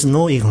places, and there's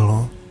no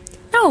igloo.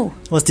 No.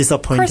 It was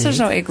disappointing. Of course, there's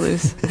no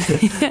igloos.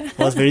 It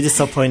was very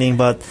disappointing,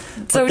 but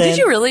So then, did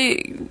you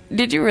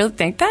really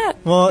think that?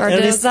 Well, or at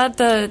is least- that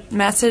the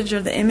message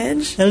of the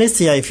image? At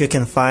least, yeah, if you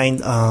can find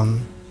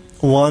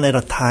one at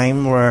a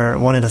time or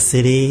one at a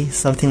city,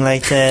 something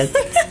like that.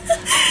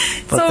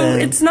 But So then,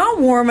 it's not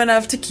warm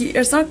enough to keep.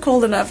 It's not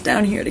cold enough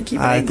down here to keep.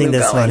 An I igloo think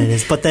that's going. what it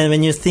is. But then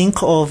when you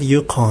think of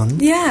Yukon,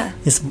 Yeah.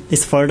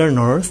 it's further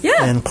north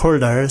Yeah. and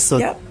colder, so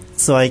Yep.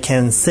 so I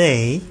can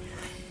say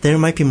there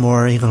might be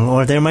more igloo,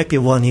 or there might be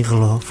one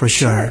igloo for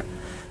sure.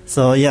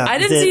 So yeah, I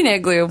didn't see an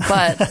igloo,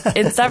 but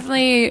it's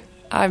definitely,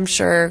 I'm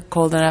sure,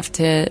 cold enough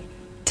to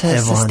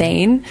Have one.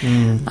 sustain.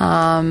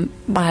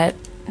 But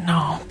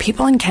no,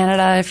 people in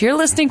Canada, if you're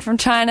listening from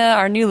China,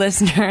 our new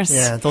listeners,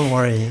 Yeah, don't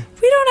worry.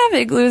 we don't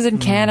have igloos in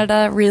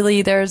Canada.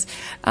 Really, there's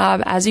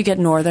as you get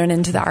northern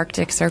into the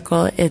Arctic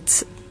Circle,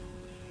 it's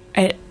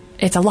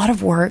a lot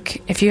of work.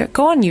 If you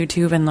go on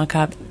YouTube and look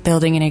up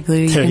building an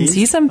igloo, you can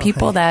see some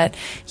people that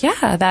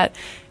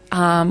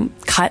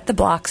cut the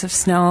blocks of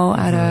snow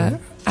out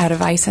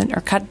of ice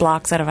or cut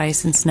blocks out of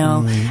ice and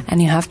snow,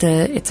 and you have to.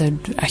 It's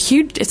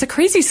a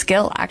crazy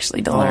skill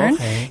actually to learn.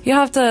 Okay. You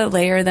have to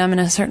layer them in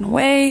a certain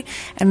way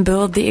and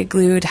build the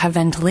igloo to have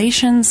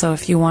ventilation. So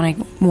if you want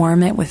to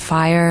warm it with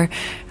fire,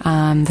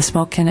 the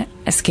smoke can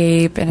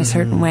escape in a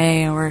certain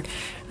way, or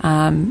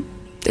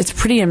it's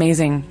pretty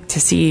amazing to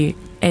see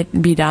it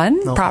be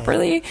done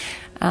properly.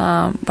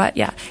 But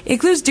yeah,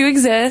 igloos do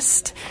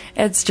exist.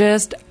 It's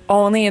just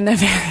only in the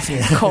very,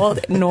 very cold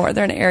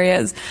northern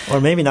areas.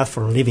 Or maybe not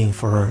for living,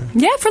 for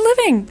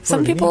living.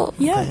 Some living? people,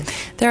 Okay.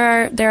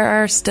 there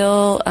are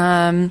still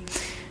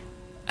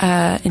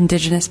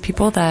indigenous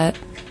people that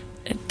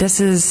this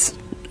is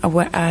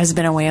has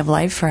been a way of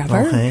life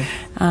forever. Okay.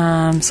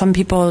 Some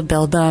people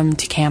build them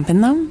to camp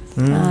in them,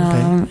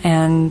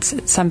 and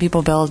some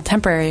people build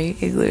temporary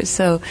igloos.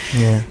 So,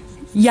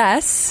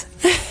 yes,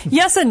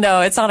 yes and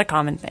no. It's not a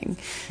common thing,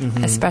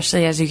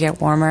 especially as you get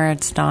warmer.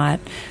 It's not.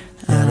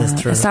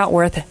 That's true. It's not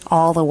worth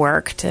all the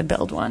work to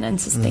build one and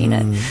sustain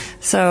it.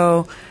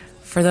 So,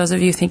 for those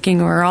of you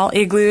thinking we're all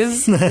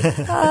igloos,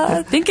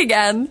 think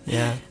again.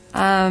 Yeah.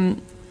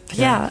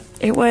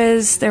 It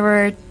was. There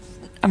were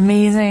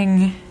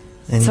amazing.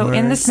 Any So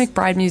in the words?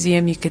 McBride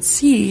Museum, you could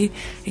see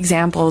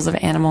examples of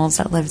animals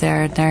that live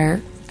there.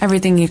 They're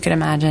everything you could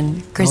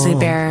imagine: grizzly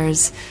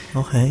bears,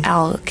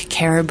 elk,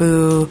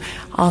 caribou,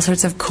 all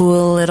sorts of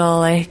cool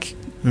little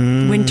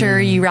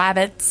wintry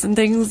rabbits and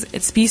things.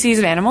 It's species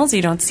of animals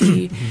you don't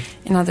see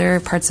in other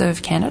parts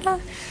of Canada.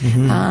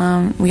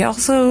 We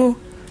also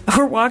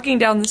were walking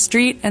down the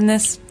street and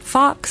this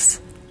fox,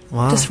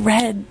 this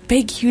red,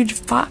 big, huge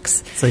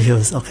fox. So he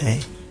was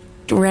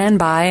ran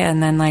by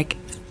and then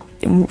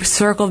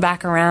circled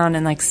back around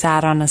and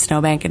sat on a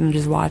snowbank and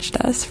just watched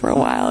us for a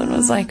while and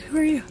was like, "Who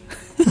are you?"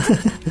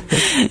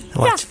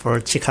 Watch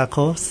for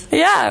chikakos.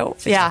 Yeah.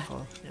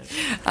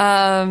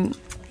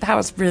 That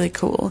was really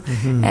cool.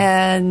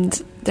 And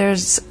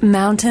there's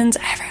mountains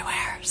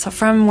everywhere. So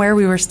from where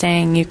we were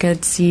staying, you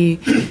could see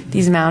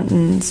these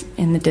mountains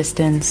in the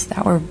distance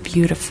that were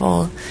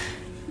beautiful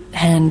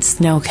and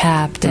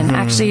snow-capped. And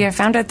actually, I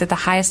found out that the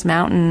highest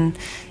mountain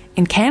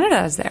in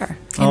Canada is there,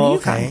 in the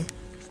Yukon.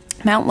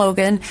 Mount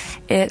Logan.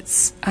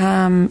 It's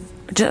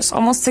just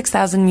almost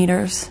 6,000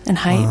 meters in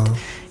height,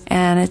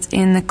 and it's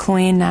in the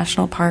Queen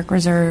National Park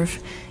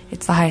Reserve.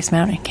 It's the highest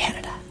mountain in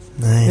Canada.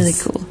 Nice. Really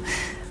cool.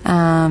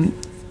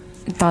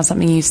 It's not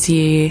something you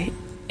see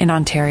in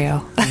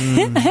Ontario.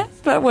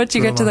 But once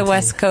you get to the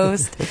West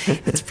Coast,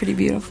 it's pretty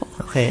beautiful.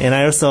 Okay, and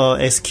I also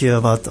asked you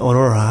about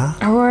Aurora.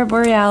 Aurora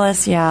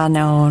Borealis,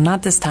 no,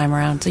 not this time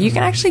around. So you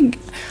can actually...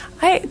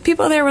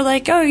 people there were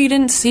like, "Oh, you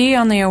didn't see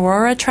on the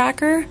Aurora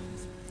tracker?"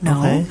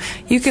 No.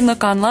 You can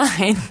look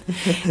online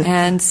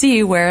and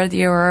see where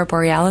the Aurora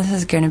Borealis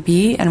is going to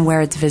be and where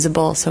it's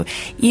visible. So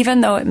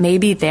even though it may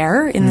be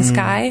there in the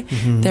sky,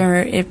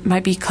 it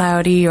might be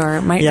cloudy or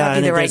it might not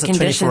be the right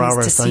conditions to see it. Yeah, and if there's a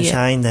 24-hour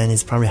sunshine, then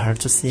it's probably hard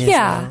to see it.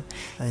 Yeah.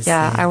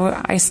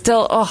 I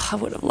still I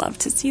would have loved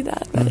to see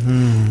that, but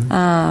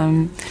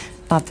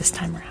not this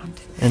time around.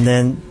 And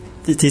then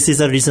this is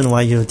the reason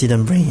why you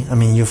didn't bring,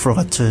 you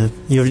forgot to,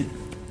 you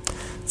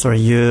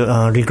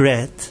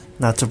regret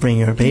not to bring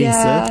your bathing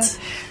suit.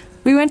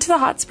 We went to the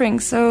hot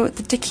springs. So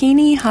the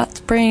Dakini hot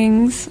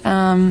springs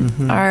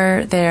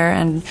are there.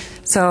 And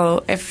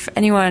so if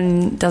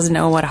anyone doesn't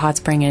know what a hot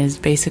spring is,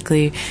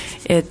 basically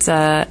it's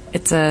a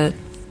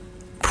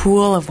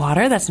pool of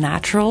water that's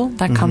natural,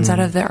 that comes out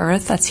of the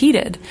earth, that's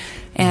heated.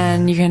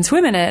 And you can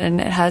swim in it, and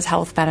it has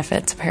health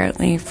benefits,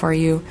 apparently, for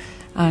you,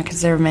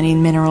 because there are many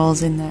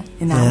minerals in that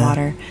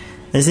water.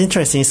 It's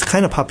interesting. It's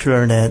kind of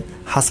popular that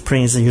hot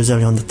springs are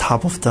usually on the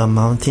top of the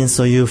mountain,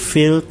 so you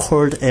feel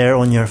cold air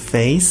on your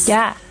face.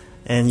 Yeah.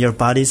 And your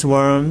body's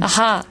warm.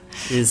 So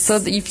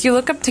if you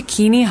look up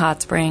Dakini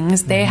Hot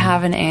Springs, they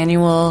have an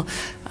annual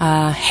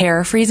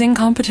hair freezing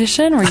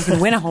competition where you can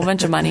win a whole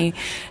bunch of money,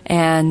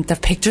 and the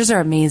pictures are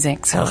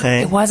amazing. So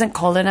it wasn't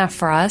cold enough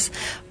for us,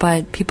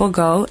 but people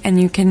go and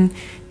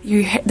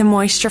the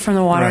moisture from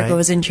the water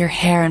goes into your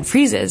hair and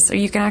freezes. So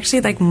you can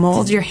actually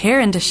mold your hair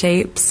into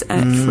shapes,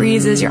 and it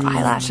freezes. Your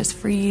eyelashes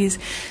freeze,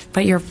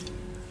 but you're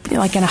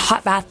like in a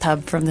hot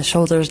bathtub from the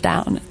shoulders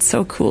down. It's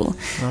so cool.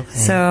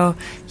 So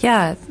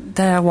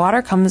the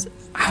water comes.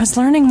 I was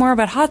learning more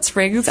about hot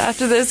springs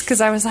after this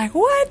because I was like,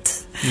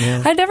 what?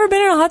 I'd never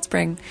been in a hot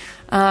spring.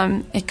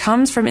 It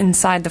comes from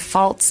inside the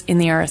faults in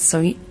the earth.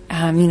 So,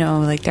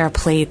 there are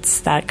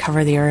plates that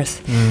cover the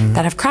earth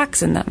that have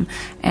cracks in them.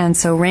 And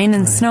so rain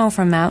and snow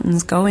from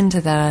mountains go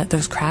into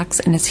those cracks,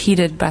 and it's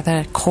heated by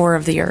the core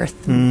of the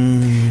earth,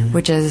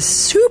 which is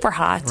super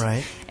hot.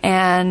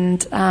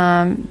 And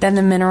then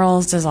the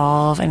minerals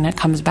dissolve, and it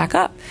comes back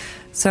up.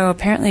 So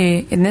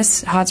apparently in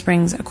this hot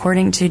springs,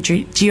 according to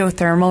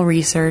geothermal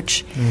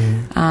research,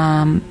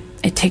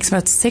 it takes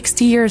about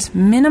 60 years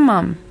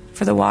minimum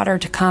for the water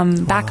to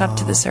come back up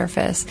to the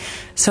surface.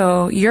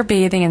 So you're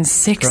bathing in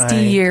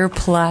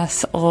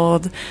 60-year-plus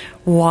old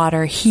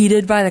water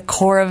heated by the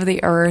core of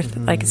the earth.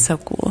 It's so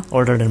cool.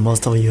 Older than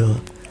most of you.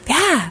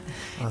 Yeah.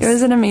 It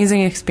was an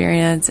amazing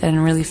experience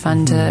and really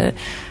fun to...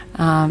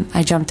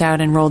 I jumped out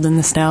and rolled in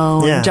the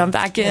snow and jumped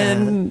back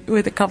in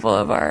with a couple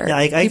of our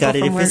I got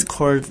it. If it's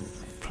cold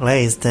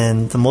place,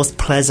 then the most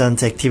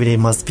pleasant activity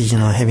must be,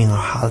 having a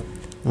hot,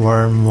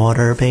 warm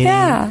water bathing.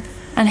 Yeah,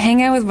 and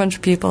hang out with a bunch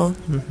of people,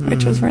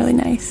 which was really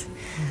nice.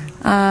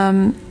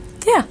 I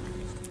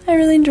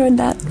really enjoyed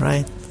that.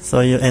 Right.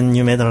 So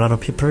you met a lot of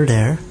people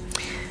there.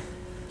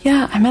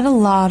 Yeah, I met a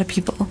lot of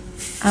people.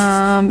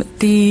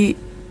 The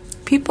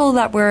people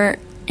that were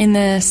in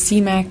the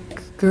CMAC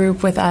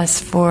group with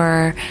us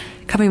for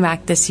coming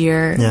back this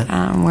year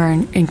were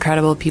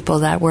incredible people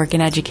that work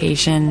in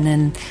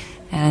education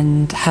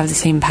and have the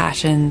same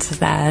passions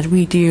that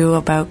we do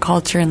about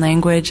culture and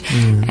language.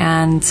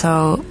 And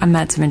so I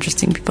met some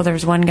interesting people. There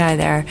was one guy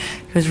there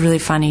who was really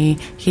funny.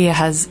 He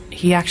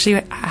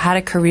actually had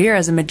a career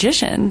as a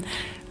magician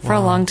for a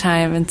long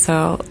time, and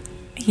so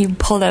he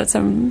pulled out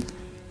some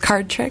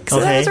card tricks. So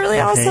that was really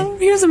awesome.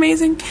 He was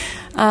amazing.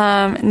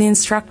 And the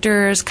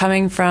instructors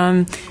coming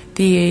from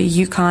the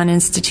Yukon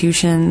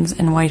institutions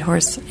and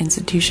Whitehorse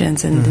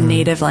institutions and the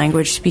native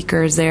language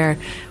speakers there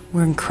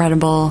were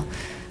incredible.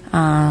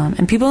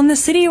 And people in the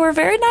city were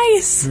very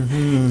nice.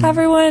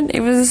 Everyone,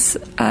 it was,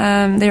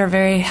 they were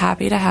very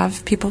happy to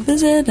have people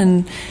visit,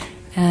 and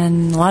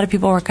a lot of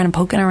people were kind of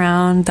poking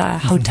around the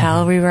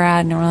hotel we were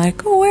at, and they were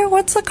like, "Oh,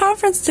 what's the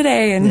conference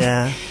today?" And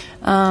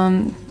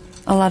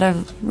a lot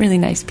of really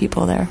nice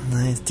people there.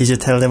 Nice. Did you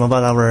tell them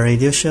about our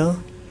radio show?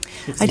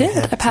 I did.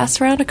 I passed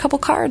around a couple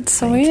cards,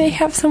 so we may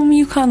have some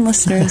Yukon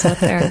listeners out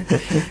there.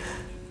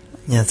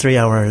 3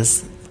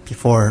 hours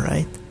before,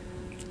 right?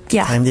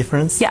 Yeah. Time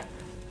difference? Yeah.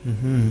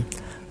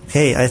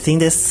 Okay, I think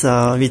this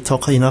we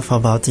talked enough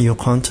about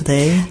Yukon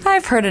today.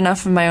 I've heard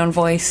enough of my own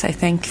voice, I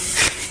think.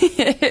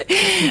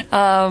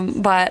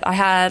 But I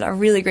had a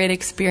really great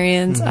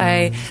experience.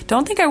 I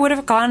don't think I would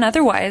have gone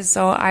otherwise.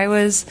 So I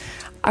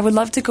would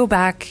love to go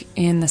back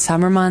in the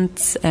summer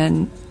months,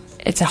 and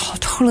it's a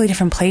totally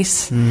different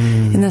place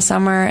in the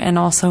summer, and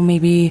also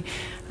maybe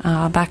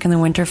back in the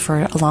winter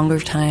for a longer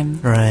time,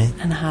 right?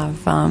 And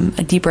have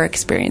a deeper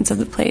experience of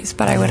the place.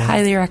 But I would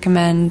highly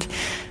recommend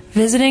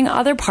visiting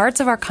other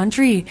parts of our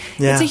country.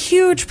 Yeah. It's a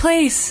huge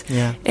place.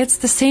 Yeah. It's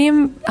the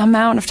same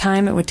amount of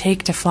time it would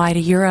take to fly to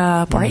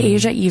Europe or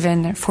Asia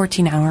even,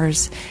 14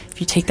 hours.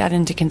 If you take that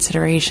into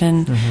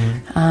consideration,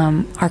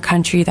 our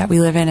country that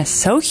we live in is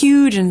so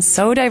huge and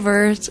so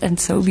diverse and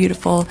so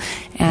beautiful.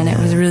 And it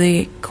was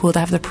really cool to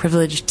have the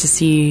privilege to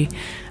see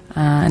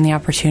and the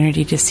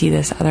opportunity to see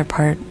this other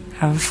part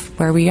of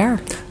where we are.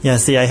 Yeah,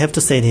 see, I have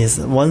to say this.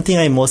 One thing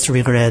I most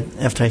regret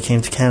after I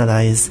came to Canada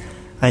is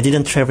I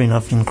didn't travel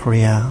enough in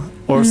Korea,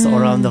 also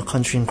around the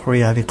country in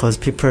Korea, because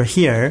people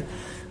here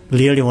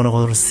really want to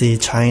go to see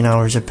China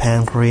or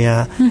Japan,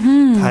 Korea,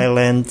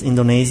 Thailand,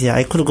 Indonesia.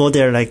 I could go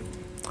there like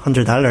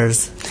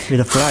 $100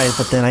 with a flight,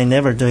 but then I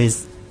never do it.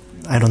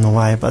 I don't know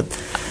why, but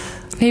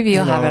maybe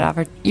you'll have it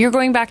offered. You're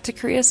going back to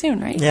Korea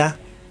soon, right? Yeah.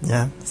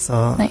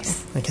 So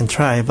nice. I can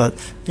try, but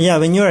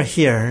when you are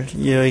here,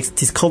 you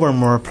discover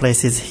more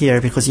places here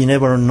because you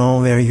never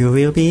know where you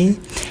will be.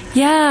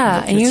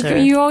 Yeah, and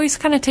you always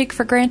kind of take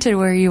for granted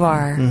where you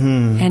are,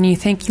 and you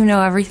think you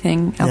know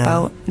everything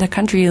about the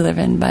country you live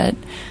in, but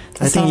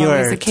I think you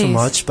are too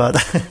much,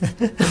 but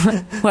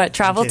what,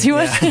 travel too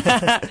much?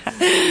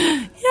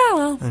 Yeah,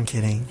 well, I'm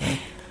kidding.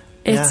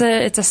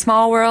 It's a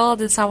small world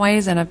in some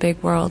ways and a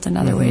big world in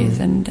other ways,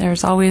 and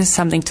there's always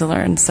something to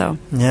learn. So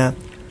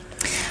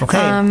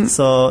okay.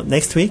 So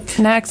next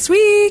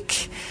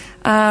week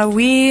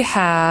we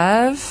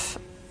have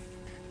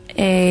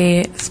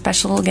a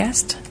special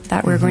guest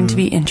that we're going to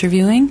be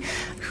interviewing,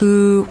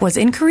 who was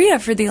in Korea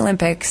for the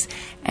Olympics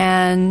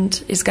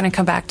and is going to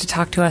come back to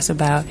talk to us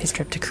about his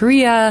trip to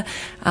Korea,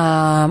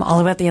 all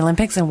about the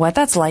Olympics and what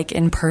that's like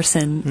in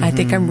person. I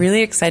think I'm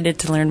really excited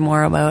to learn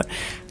more about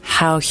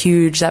how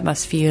huge that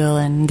must feel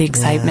and the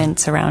excitement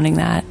surrounding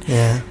that.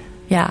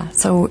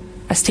 So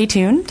stay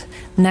tuned.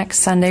 Next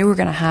Sunday we're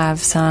going to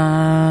have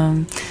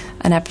an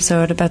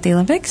episode about the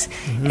Olympics,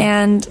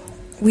 and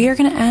we are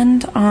going to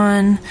end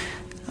on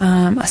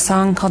a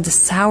song called the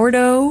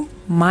Sourdough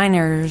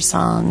Miners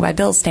Song by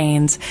Bill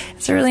Staines.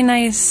 It's a really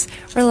nice,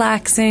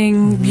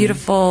 relaxing,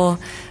 beautiful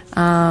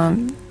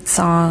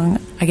song,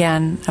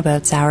 again,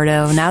 about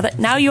sourdough.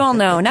 Now you all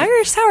know. Now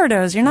you're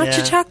sourdoughs. You're not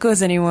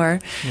chachacos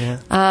anymore.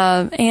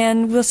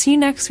 And we'll see you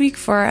next week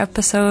for our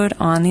episode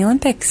on the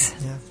Olympics.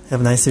 Have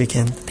a nice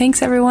weekend.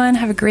 Thanks, everyone.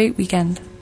 Have a great weekend.